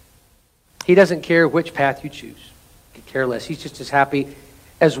 He doesn't care which path you choose. He could care less. He's just as happy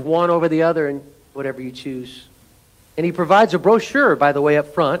as one over the other in whatever you choose. And he provides a brochure, by the way,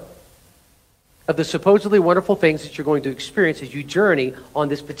 up front of the supposedly wonderful things that you're going to experience as you journey on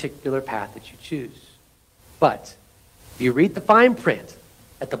this particular path that you choose. But if you read the fine print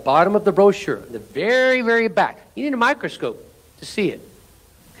at the bottom of the brochure, in the very, very back, you need a microscope to see it,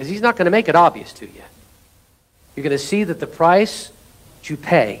 because he's not going to make it obvious to you. You're going to see that the price that you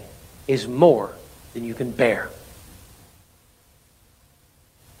pay is more than you can bear.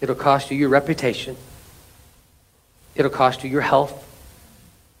 It'll cost you your reputation. It'll cost you your health.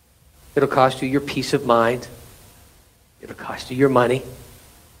 It'll cost you your peace of mind. It'll cost you your money.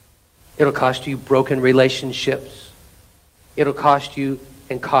 It'll cost you broken relationships. It'll cost you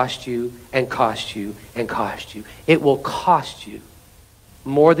and cost you and cost you and cost you. It will cost you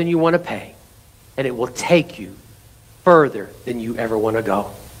more than you want to pay, and it will take you further than you ever want to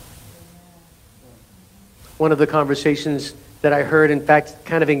go. One of the conversations that I heard, in fact,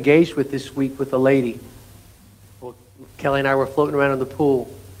 kind of engaged with this week with a lady. Well, Kelly and I were floating around in the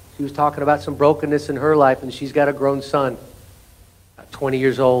pool. She was talking about some brokenness in her life, and she's got a grown son, about 20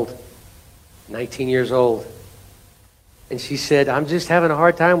 years old, 19 years old. And she said, I'm just having a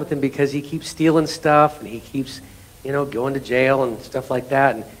hard time with him because he keeps stealing stuff, and he keeps, going to jail and stuff like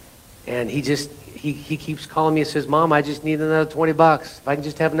that. And he keeps calling me and says, Mom, I just need another $20. If I can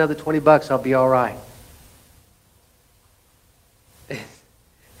just have another $20, I'll be all right.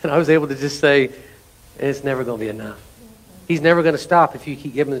 And I was able to just say, it's never going to be enough. He's never going to stop if you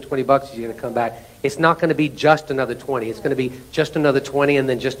keep giving him the $20. He's going to come back. It's not going to be just another 20. It's going to be just another 20, and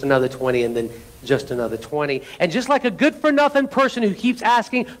then just another 20, and then just another 20. And just like a good-for-nothing person who keeps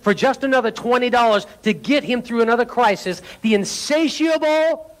asking for just another $20 to get him through another crisis, the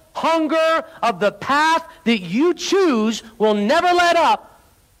insatiable hunger of the path that you choose will never let up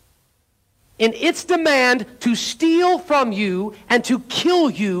in its demand to steal from you and to kill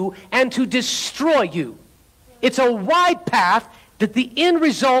you and to destroy you. It's a wide path that the end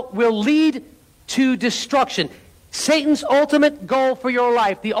result will lead to destruction. Satan's ultimate goal for your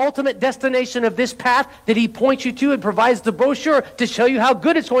life, the ultimate destination of this path that he points you to and provides the brochure to show you how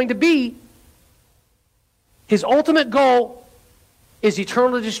good it's going to be, his ultimate goal is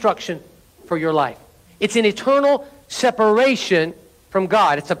eternal destruction for your life. It's an eternal separation from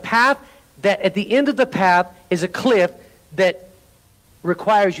God. It's a path that at the end of the path is a cliff that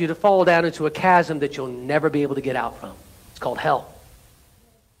requires you to fall down into a chasm that you'll never be able to get out from. It's called hell.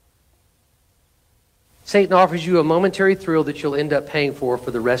 Satan offers you a momentary thrill that you'll end up paying for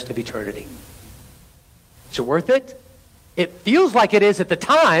the rest of eternity. Is it worth it? It feels like it is at the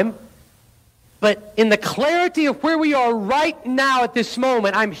time, but in the clarity of where we are right now at this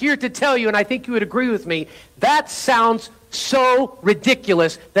moment, I'm here to tell you, and I think you would agree with me, that sounds so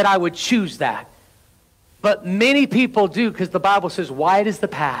ridiculous that I would choose that. But many people do, because the Bible says, wide is the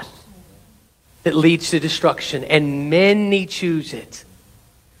path that leads to destruction, and many choose it.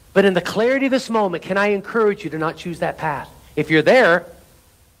 But in the clarity of this moment, can I encourage you to not choose that path? If you're there,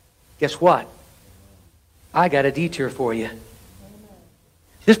 guess what? I got a detour for you.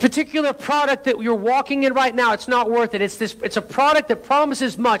 This particular product that you're walking in right now, it's not worth it. It's a product that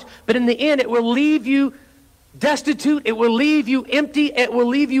promises much, but in the end, it will leave you destitute. It will leave you empty. It will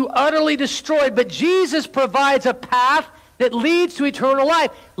leave you utterly destroyed. But Jesus provides a path that leads to eternal life.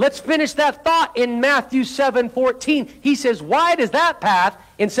 Let's finish that thought in Matthew 7:14. He says, wide is that path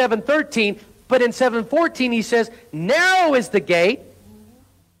in 7:13, but in 7:14 he says, narrow is the gate,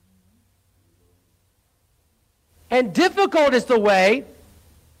 and difficult is the way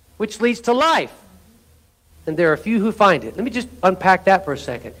which leads to life, and there are few who find it. Let me just unpack that for a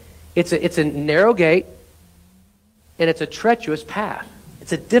second. It's a narrow gate, and it's a treacherous path.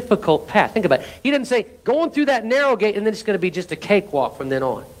 It's a difficult path. Think about it. He didn't say, going through that narrow gate, and then it's going to be just a cakewalk from then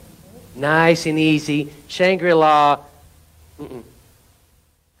on. Nice and easy, Shangri-La.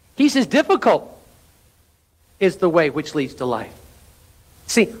 He says, difficult is the way which leads to life.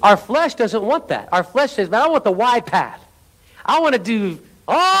 See, our flesh doesn't want that. Our flesh says, man, I want the wide path. I want to do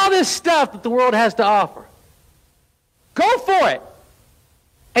all this stuff that the world has to offer. Go for it.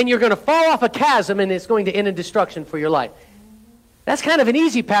 And you're going to fall off a chasm, and it's going to end in destruction for your life. That's kind of an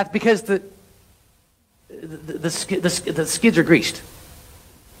easy path because the skids are greased.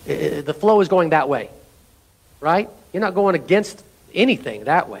 The flow is going that way, right? You're not going against anything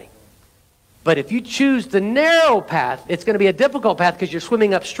that way. But if you choose the narrow path, it's going to be a difficult path because you're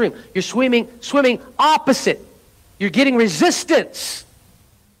swimming upstream. You're swimming opposite. You're getting resistance.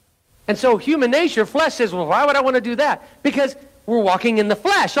 And so human nature, flesh says, well, why would I want to do that? Because we're walking in the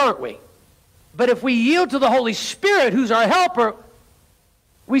flesh, aren't we? But if we yield to the Holy Spirit, who's our helper,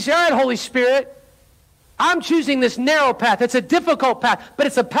 we say, all right, Holy Spirit, I'm choosing this narrow path. It's a difficult path, but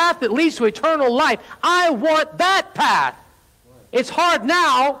it's a path that leads to eternal life. I want that path. It's hard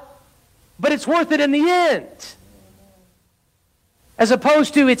now, but it's worth it in the end. As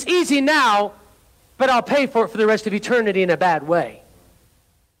opposed to, it's easy now, but I'll pay for it for the rest of eternity in a bad way.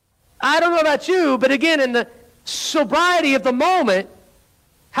 I don't know about you, but again, in the sobriety of the moment,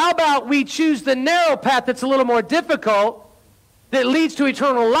 how about we choose the narrow path that's a little more difficult, that leads to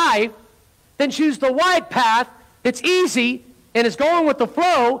eternal life, then choose the wide path that's easy and is going with the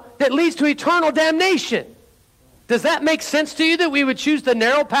flow that leads to eternal damnation. Does that make sense to you, that we would choose the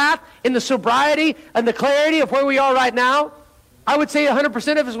narrow path in the sobriety and the clarity of where we are right now? I would say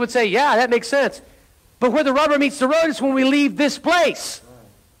 100% of us would say, yeah, that makes sense. But where the rubber meets the road is when we leave this place.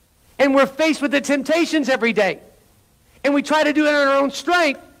 And we're faced with the temptations every day. And we try to do it in our own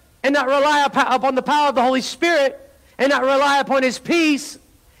strength and not rely upon the power of the Holy Spirit and not rely upon His peace.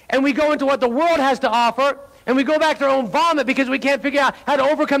 And we go into what the world has to offer, and we go back to our own vomit because we can't figure out how to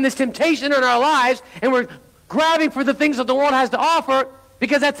overcome this temptation in our lives, and we're grabbing for the things that the world has to offer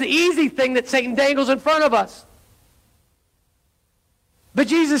because that's the easy thing that Satan dangles in front of us. But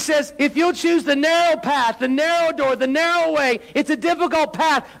Jesus says, if you'll choose the narrow path, the narrow door, the narrow way, it's a difficult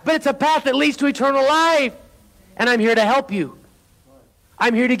path, but it's a path that leads to eternal life. And I'm here to help you.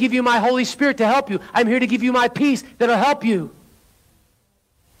 I'm here to give you my Holy Spirit to help you. I'm here to give you my peace that'll help you.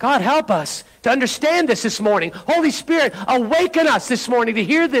 God, help us to understand this morning. Holy Spirit, awaken us this morning to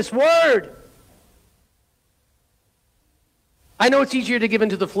hear this word. I know it's easier to give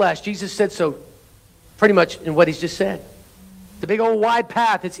into the flesh. Jesus said so pretty much in what He's just said. The big old wide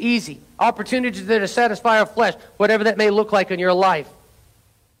path, it's easy. Opportunities there to satisfy our flesh, whatever that may look like in your life.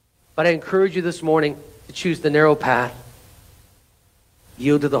 But I encourage you this morning to choose the narrow path.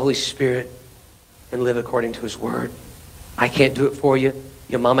 Yield to the Holy Spirit and live according to His word. I can't do it for you.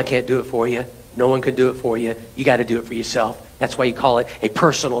 Your mama can't do it for you. No one can do it for you. You got to do it for yourself. That's why you call it a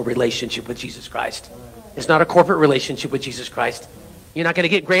personal relationship with Jesus Christ. It's not a corporate relationship with Jesus Christ. You're not going to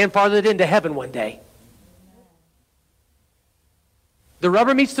get grandfathered into heaven one day. The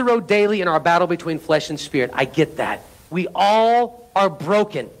rubber meets the road daily in our battle between flesh and spirit. I get that. We all are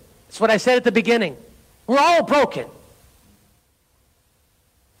broken. That's what I said at the beginning. We're all broken.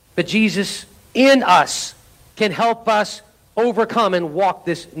 But Jesus in us can help us overcome and walk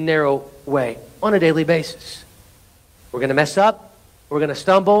this narrow way on a daily basis. We're going to mess up. We're going to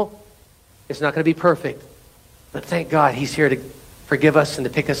stumble. It's not going to be perfect. But thank God He's here to forgive us and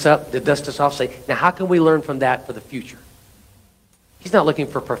to pick us up, to dust us off. Say, now how can we learn from that for the future? He's not looking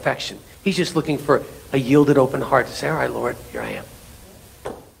for perfection. He's just looking for a yielded, open heart to say, all right, Lord, here I am.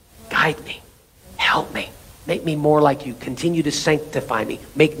 Guide me. Help me. Make me more like you. Continue to sanctify me.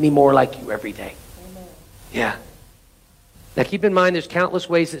 Make me more like you every day. Amen. Yeah. Now keep in mind there's countless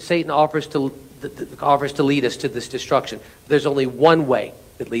ways that Satan offers to lead us to this destruction. There's only one way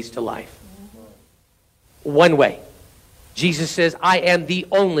that leads to life. One way. Jesus says, I am the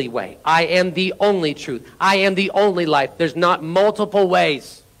only way. I am the only truth. I am the only life. There's not multiple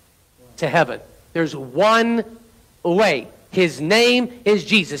ways to heaven. There's one way. His name is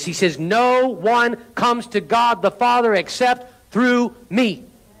Jesus. He says, no one comes to God the Father except through me.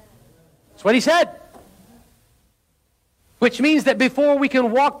 That's what He said. Which means that before we can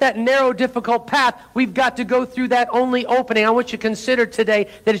walk that narrow, difficult path, we've got to go through that only opening. I want you to consider today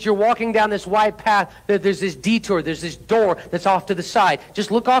that as you're walking down this wide path, that there's this detour, there's this door that's off to the side. Just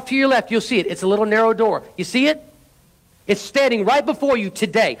look off to your left, you'll see it. It's a little narrow door. You see it? It's standing right before you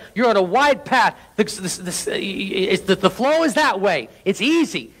today. You're on a wide path. The flow is that way. It's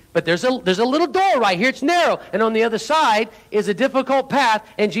easy. But there's a little door right here. It's narrow. And on the other side is a difficult path,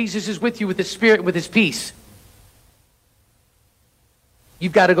 and Jesus is with you with His Spirit, with His peace.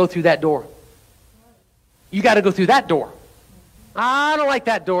 You've got to go through that door. You got to go through that door. I don't like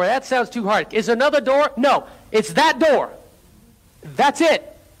that door. That sounds too hard. Is another door? No. It's that door. That's it.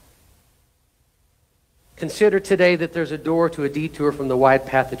 Consider today that there's a door to a detour from the wide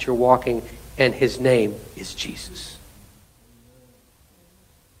path that you're walking, and His name is Jesus.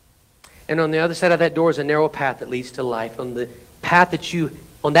 And on the other side of that door is a narrow path that leads to life. On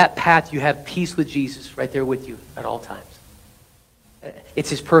that path you have peace with Jesus right there with you at all times. It's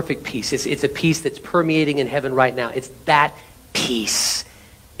His perfect peace. It's a peace that's permeating in heaven right now. It's that peace.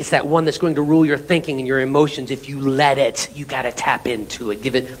 It's that one that's going to rule your thinking and your emotions. If you let it, you got to tap into it.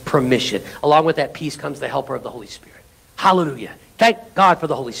 Give it permission. Along with that peace comes the helper of the Holy Spirit. Hallelujah. Thank God for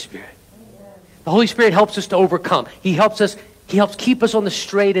the Holy Spirit. The Holy Spirit helps us to overcome. He helps keep us on the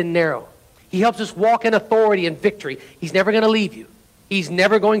straight and narrow. He helps us walk in authority and victory. He's never going to leave you. He's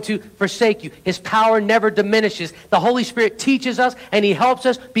never going to forsake you. His power never diminishes. The Holy Spirit teaches us, and He helps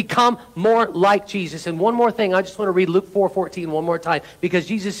us become more like Jesus. And one more thing, I just want to read Luke 4:14 one more time, because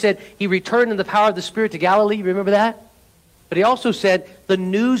Jesus said He returned in the power of the Spirit to Galilee. Remember that? But He also said the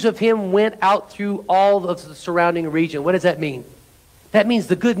news of Him went out through all of the surrounding region. What does that mean? That means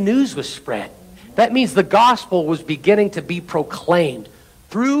the good news was spread. That means the gospel was beginning to be proclaimed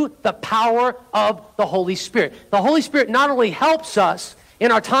through the power of the Holy Spirit. The Holy Spirit not only helps us in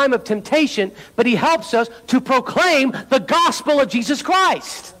our time of temptation, but He helps us to proclaim the gospel of Jesus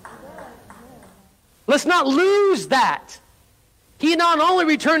Christ. Let's not lose that. He not only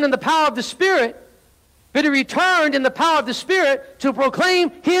returned in the power of the Spirit, but He returned in the power of the Spirit to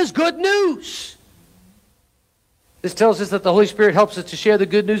proclaim His good news. This tells us that the Holy Spirit helps us to share the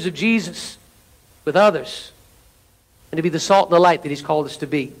good news of Jesus with others, and to be the salt and the light that He's called us to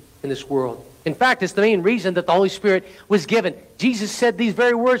be in this world. In fact, it's the main reason that the Holy Spirit was given. Jesus said these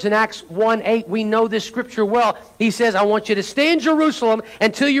very words in Acts 1:8. We know this scripture well. He says, I want you to stay in Jerusalem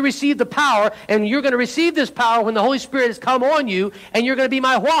until you receive the power, and you're going to receive this power when the Holy Spirit has come on you, and you're going to be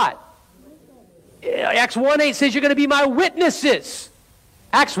my what? Acts 1:8 says you're going to be my witnesses.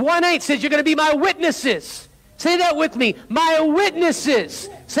 Acts 1:8 says you're going to be my witnesses. Say that with me. My witnesses.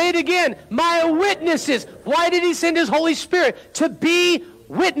 Say it again. My witnesses. Why did He send His Holy Spirit? To be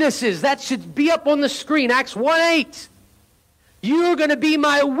witnesses. That should be up on the screen. Acts 1:8. You're going to be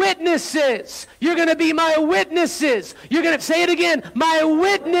my witnesses. You're going to be my witnesses. You're going to say it again. My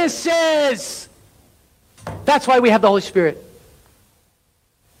witnesses. That's why we have the Holy Spirit.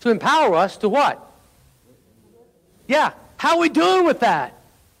 To empower us to what? Yeah. How are we doing with that?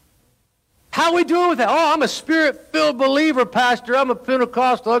 How are we doing with that? Oh, I'm a Spirit-filled believer, Pastor. I'm a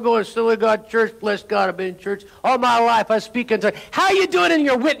Pentecostal. I go to Assembly of God Church. Bless God, I've been in church all my life. I speak in tongues. How are you doing in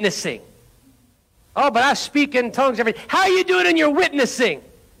your witnessing? Oh, but I speak in tongues every day. How are you doing in your witnessing?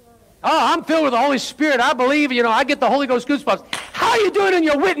 Oh, I'm filled with the Holy Spirit. I believe, I get the Holy Ghost goosebumps. How are you doing in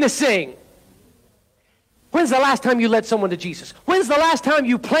your witnessing? When's the last time you led someone to Jesus? When's the last time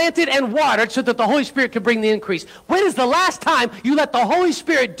you planted and watered so that the Holy Spirit could bring the increase? When is the last time you let the Holy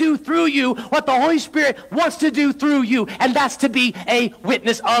Spirit do through you what the Holy Spirit wants to do through you? And that's to be a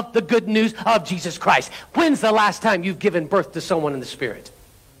witness of the good news of Jesus Christ. When's the last time you've given birth to someone in the Spirit?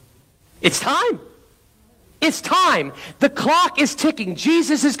 It's time. It's time. The clock is ticking.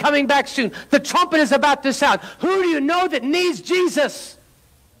 Jesus is coming back soon. The trumpet is about to sound. Who do you know that needs Jesus?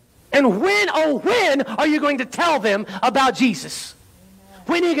 And when, oh when, are you going to tell them about Jesus?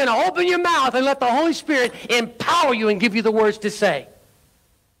 When are you going to open your mouth and let the Holy Spirit empower you and give you the words to say?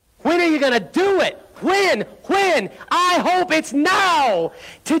 When are you going to do it? When? When? I hope it's now.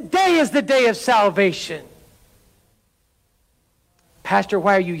 Today is the day of salvation. Pastor,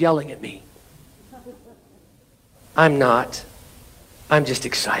 why are you yelling at me? I'm not. I'm just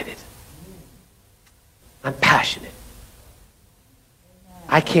excited. I'm passionate.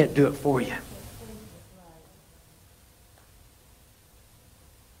 I can't do it for you.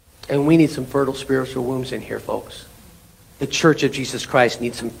 And we need some fertile spiritual wombs in here, folks. The Church of Jesus Christ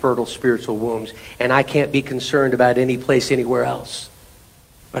needs some fertile spiritual wombs. And I can't be concerned about any place anywhere else.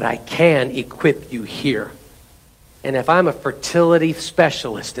 But I can equip you here. And if I'm a fertility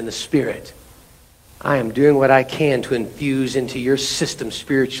specialist in the Spirit, I am doing what I can to infuse into your system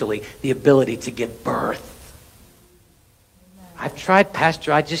spiritually the ability to give birth. I've tried,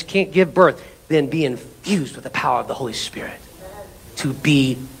 Pastor, I just can't give birth. Then be infused with the power of the Holy Spirit to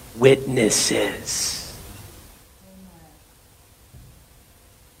be witnesses.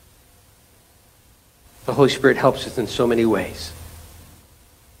 The Holy Spirit helps us in so many ways.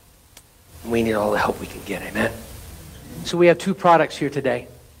 We need all the help we can get, amen? So we have two products here today.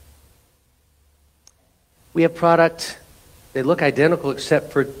 We have product, they look identical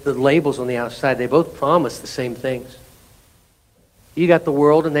except for the labels on the outside. They both promise the same things. You got the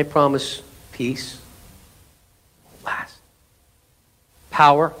world and they promise peace, last.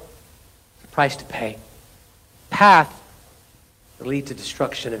 Power, the price to pay. Path, that lead to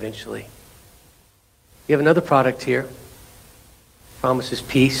destruction eventually. You have another product here. Promises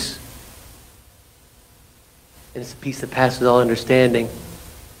peace. And it's a peace that passes all understanding.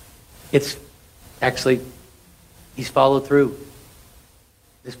 It's actually, he's followed through.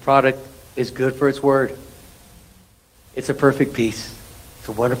 This product is good for its word. It's a perfect peace. It's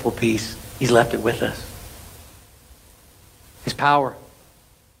a wonderful peace. He's left it with us. His power.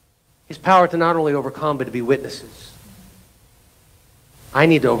 His power to not only overcome, but to be witnesses. I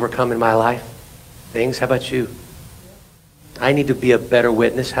need to overcome in my life things. How about you? I need to be a better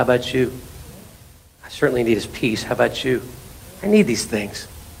witness. How about you? I certainly need his peace. How about you? I need these things.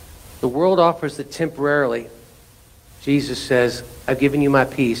 The world offers it temporarily. Jesus says, I've given you my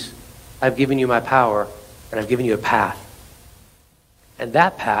peace, I've given you my power, and I've given you a path. And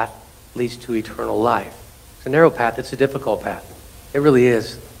that path leads to eternal life. It's a narrow path. It's a difficult path. It really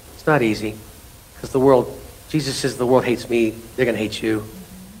is. It's not easy. Because the world, Jesus says the world hates me, they're going to hate you.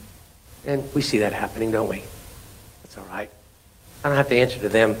 And we see that happening, don't we? That's all right. I don't have to answer to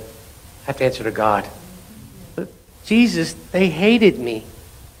them. I have to answer to God. But Jesus, they hated me.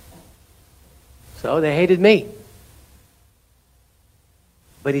 So they hated me.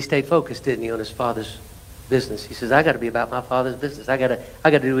 But he stayed focused, didn't he, on his Father's business. He says, I got to be about my Father's business. I got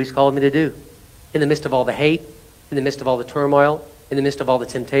to do what he's called me to do. In the midst of all the hate, in the midst of all the turmoil, in the midst of all the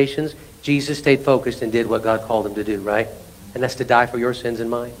temptations, Jesus stayed focused and did what God called him to do, right? And that's to die for your sins and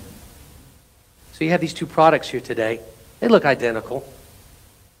mine. So you have these two products here today. They look identical,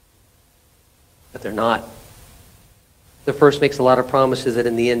 but they're not. The first makes a lot of promises that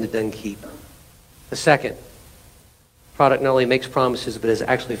in the end it doesn't keep. The second product not only makes promises, but has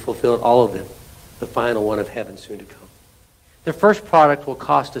actually fulfilled all of them. The final one of heaven soon to come. The first product will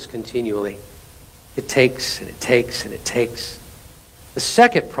cost us continually. It takes and it takes and it takes. The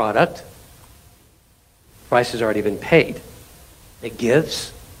second product, the price has already been paid. It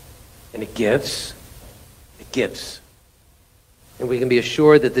gives and it gives. It gives. And we can be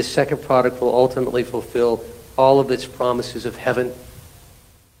assured that this second product will ultimately fulfill all of its promises of heaven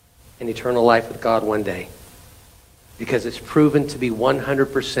and eternal life with God one day. Because it's proven to be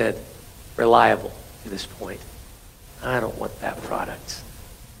 100% reliable to this point. I don't want that product.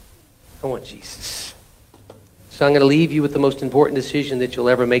 I want Jesus. So I'm going to leave you with the most important decision that you'll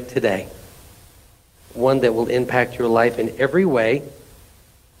ever make today. One that will impact your life in every way,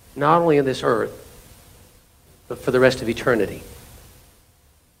 not only on this earth, but for the rest of eternity.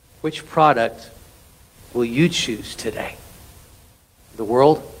 Which product will you choose today? The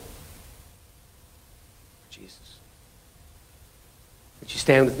world? Jesus. Would you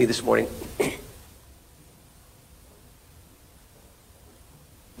stand with me this morning?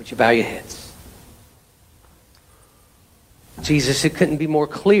 Would you bow your heads? Jesus, it couldn't be more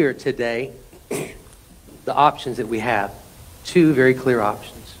clear today, the options that we have. Two very clear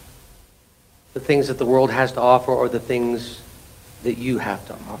options. The things that the world has to offer or the things that you have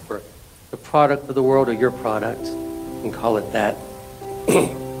to offer. The product of the world or your product. You can call it that.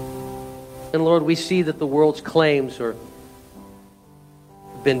 And Lord, we see that the world's claims are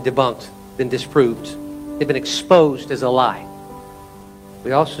been debunked, been disproved. They've been exposed as a lie.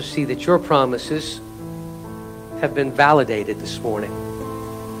 We also see that your promises have been validated this morning.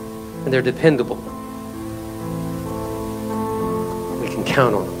 And they're dependable. We can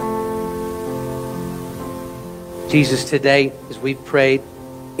count on them. Jesus, today, as we've prayed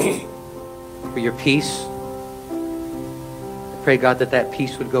for your peace, I pray, God, that that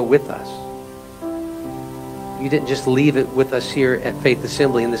peace would go with us. You didn't just leave it with us here at Faith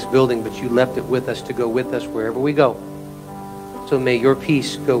Assembly in this building, but you left it with us to go with us wherever we go. So may your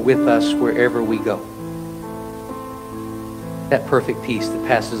peace go with us wherever we go. That perfect peace that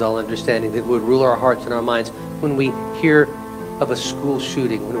passes all understanding, that would rule our hearts and our minds when we hear of a school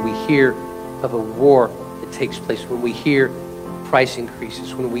shooting, when we hear of a war that takes place, when we hear price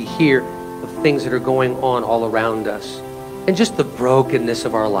increases, when we hear of things that are going on all around us, and just the brokenness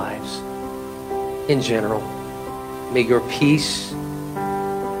of our lives in general. May your peace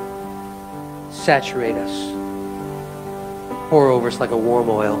saturate us. Pour over us like a warm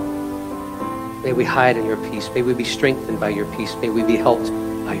oil. May we hide in your peace. May we be strengthened by your peace. May we be helped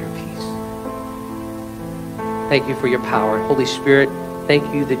by your peace. Thank you for your power. Holy Spirit,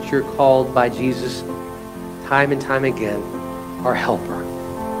 thank you that you're called by Jesus time and time again, our helper.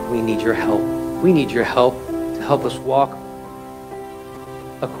 We need your help. We need your help to help us walk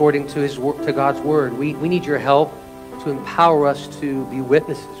according to to God's word. We need your help to empower us to be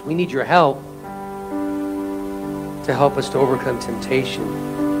witnesses. We need your help to help us to overcome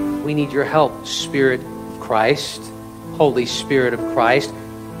temptation. We need your help, Spirit of Christ, Holy Spirit of Christ,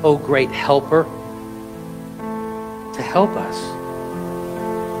 oh great helper, to help us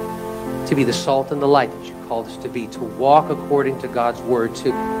to be the salt and the light that you called us to be, to walk according to God's word,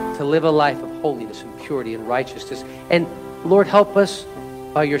 to live a life of holiness and purity and righteousness. And Lord, help us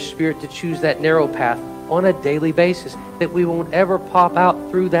by your Spirit to choose that narrow path on a daily basis, that we won't ever pop out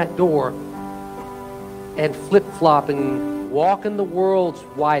through that door and flip-flop and walk in the world's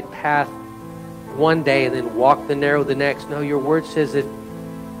wide path one day and then walk the narrow the next. No, your word says that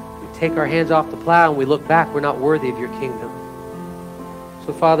we take our hands off the plow and we look back, we're not worthy of your kingdom.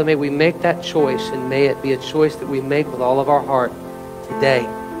 So, Father, may we make that choice, and may it be a choice that we make with all of our heart today,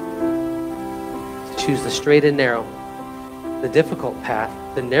 to choose the straight and narrow, the difficult path,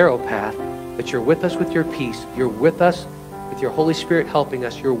 the narrow path, but you're with us with your peace. You're with us with your Holy Spirit helping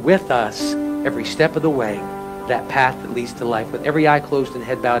us. You're with us every step of the way, that path that leads to life, with every eye closed and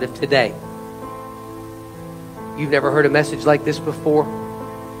head bowed. If today you've never heard a message like this before,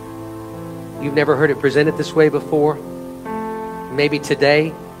 you've never heard it presented this way before, maybe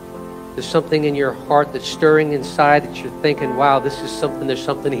today there's something in your heart that's stirring inside that you're thinking, wow, this is something, there's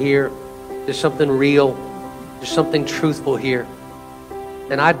something here, there's something real, there's something truthful here.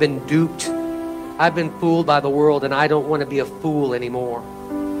 And I've been duped, I've been fooled by the world, and I don't want to be a fool anymore.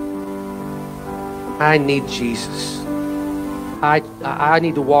 I need Jesus. I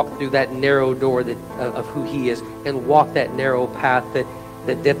need to walk through that narrow door of who he is, and walk that narrow path,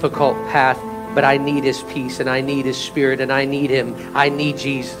 that difficult path. But I need his peace, and I need his Spirit, and I need him. I need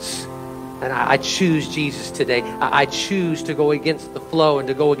Jesus. And I choose Jesus today. I choose to go against the flow and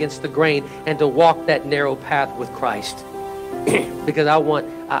to go against the grain and to walk that narrow path with Christ. Because I want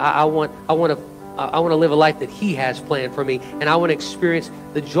to live a life that he has planned for me, and I want to experience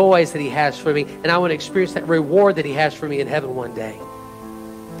the joys that he has for me, and I want to experience that reward that he has for me in heaven one day.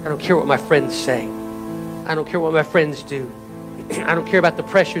 I don't care what my friends say. I don't care what my friends do. I don't care about the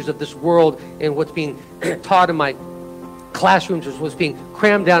pressures of this world and what's being taught in my classrooms or what's being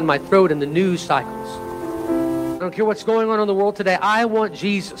crammed down my throat in the news cycles. I don't care what's going on in the world today. I want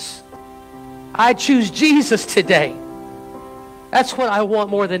Jesus. I choose Jesus today. That's what I want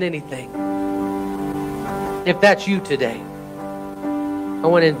more than anything. If that's you today, I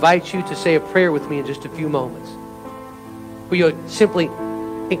want to invite you to say a prayer with me in just a few moments. Will you simply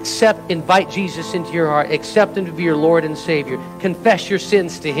invite Jesus into your heart, accept him to be your Lord and Savior, confess your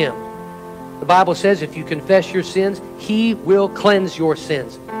sins to him. The Bible says if you confess your sins, he will cleanse your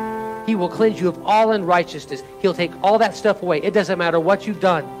sins. He will cleanse you of all unrighteousness. He'll take all that stuff away. It doesn't matter what you've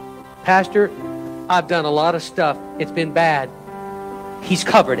done. Pastor, I've done a lot of stuff. It's been bad. He's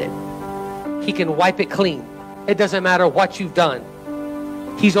covered it. He can wipe it clean. It doesn't matter what you've done.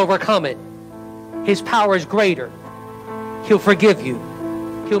 He's overcome it. His power is greater. He'll forgive you.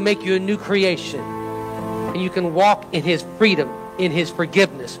 He'll make you a new creation. And you can walk in his freedom, in his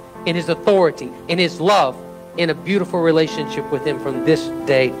forgiveness, in his authority, in his love, in a beautiful relationship with him from this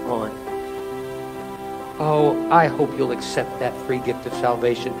day on. Oh, I hope you'll accept that free gift of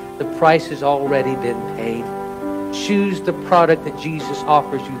salvation. The price has already been paid. Choose the product that Jesus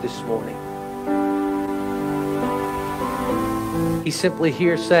offers you this morning. He's simply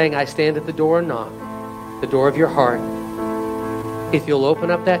here saying, I stand at the door and knock, the door of your heart. If you'll open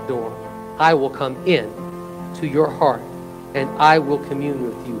up that door, I will come in to your heart, and I will commune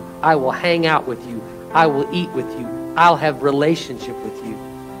with you. I will hang out with you. I will eat with you. I'll have relationship with you.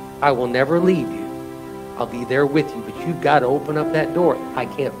 I will never leave you. I'll be there with you, but you've got to open up that door. I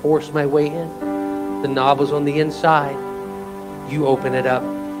can't force my way in. The knob is on the inside. You open it up.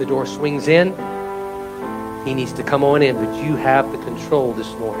 The door swings in. He needs to come on in, but you have the control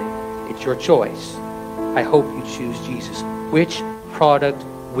this morning. It's your choice. I hope you choose Jesus. Which product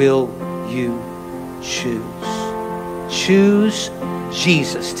will you choose? Choose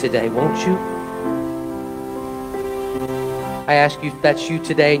Jesus today, won't you? I ask you, if that's you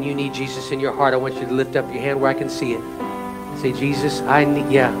today and you need Jesus in your heart, I want you to lift up your hand where I can see it. Say, Jesus, I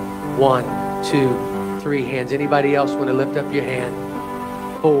need, 1, 2, 3 hands. Anybody else want to lift up your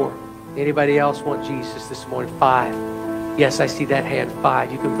hand? 4. Anybody else want Jesus this morning? 5. Yes, I see that hand. 5.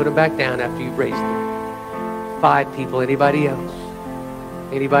 You can put them back down after you've raised them. 5 people. Anybody else?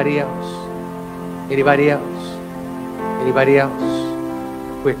 Anybody else? Anybody else? Anybody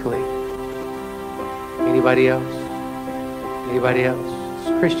else? Quickly. Anybody else? Anybody else?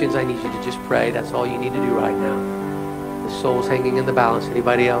 As Christians, I need you to just pray. That's all you need to do right now. The soul's hanging in the balance.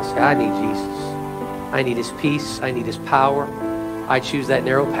 Anybody else? I need Jesus. I need his peace. I need his power. I choose that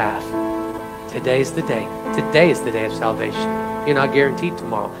narrow path. Today's the day. Today is the day of salvation. You're not guaranteed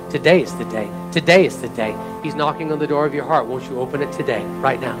tomorrow. Today is the day. Today is the day. He's knocking on the door of your heart. Won't you open it today?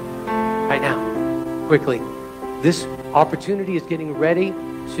 Right now. Right now. Quickly. This opportunity is getting ready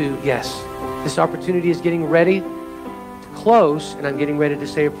to, yes, this opportunity is getting ready to close, and I'm getting ready to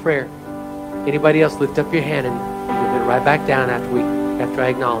say a prayer. Anybody else, lift up your hand, and we'll put it right back down after I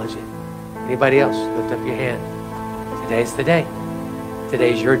acknowledge it. Anybody else, lift up your hand. Today's the day.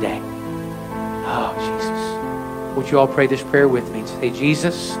 Today's your day. Oh, Jesus. Won't you all pray this prayer with me? Say,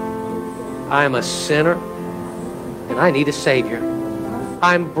 Jesus, I am a sinner, and I need a Savior.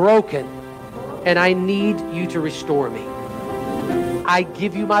 I'm broken, and I need you to restore me. I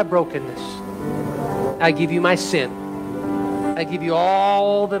give you my brokenness. I give you my sin. I give you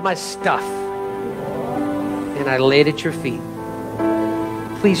all of my stuff, and I lay it at your feet.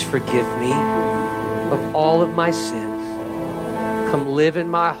 Please forgive me of all of my sins. Come live in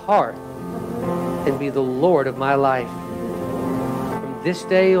my heart and be the Lord of my life. From this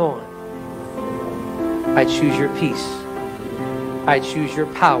day on, I choose your peace. I choose your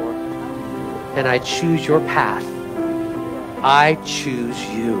power. And I choose your path. I choose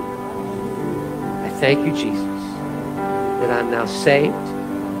you. I thank you, Jesus, that I'm now saved.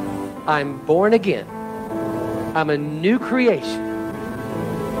 I'm born again. I'm a new creation.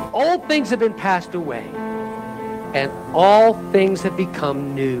 Old things have been passed away, and all things have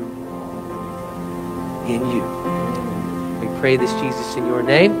become new in you. We pray this, Jesus, in your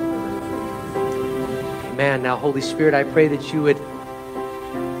name. Amen. Now, Holy Spirit, I pray that you would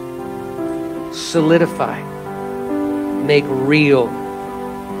solidify, make real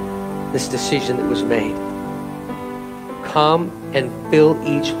this decision that was made. Come and fill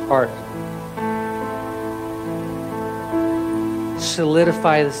each heart.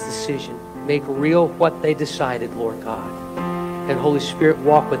 Solidify this decision. Make real what they decided, Lord God. And Holy Spirit,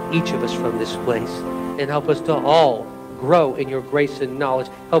 walk with each of us from this place and help us to all grow in your grace and knowledge.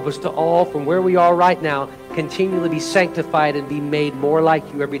 Help us to all, from where we are right now, continually be sanctified and be made more like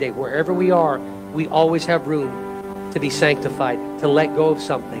you every day. Wherever we are, we always have room to be sanctified, to let go of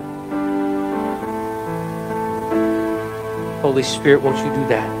something. Holy Spirit, won't you do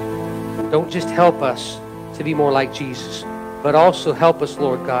that? Don't just help us to be more like Jesus, but also help us,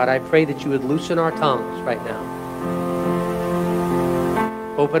 Lord God. I pray that you would loosen our tongues right now.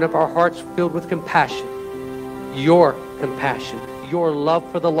 Open up our hearts filled with compassion, your compassion, your love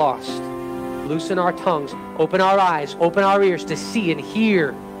for the lost. Loosen our tongues, open our eyes, open our ears to see and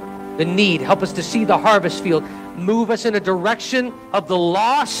hear the need. Help us to see the harvest field. Move us in a direction of the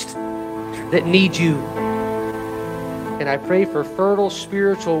lost that need you. And I pray for fertile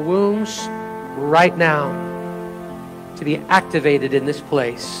spiritual wombs right now to be activated in this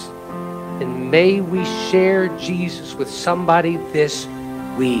place. And may we share Jesus with somebody this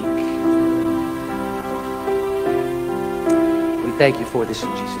week. We thank you for this in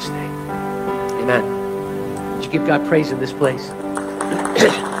Jesus' name. Amen. Would you give God praise in this place?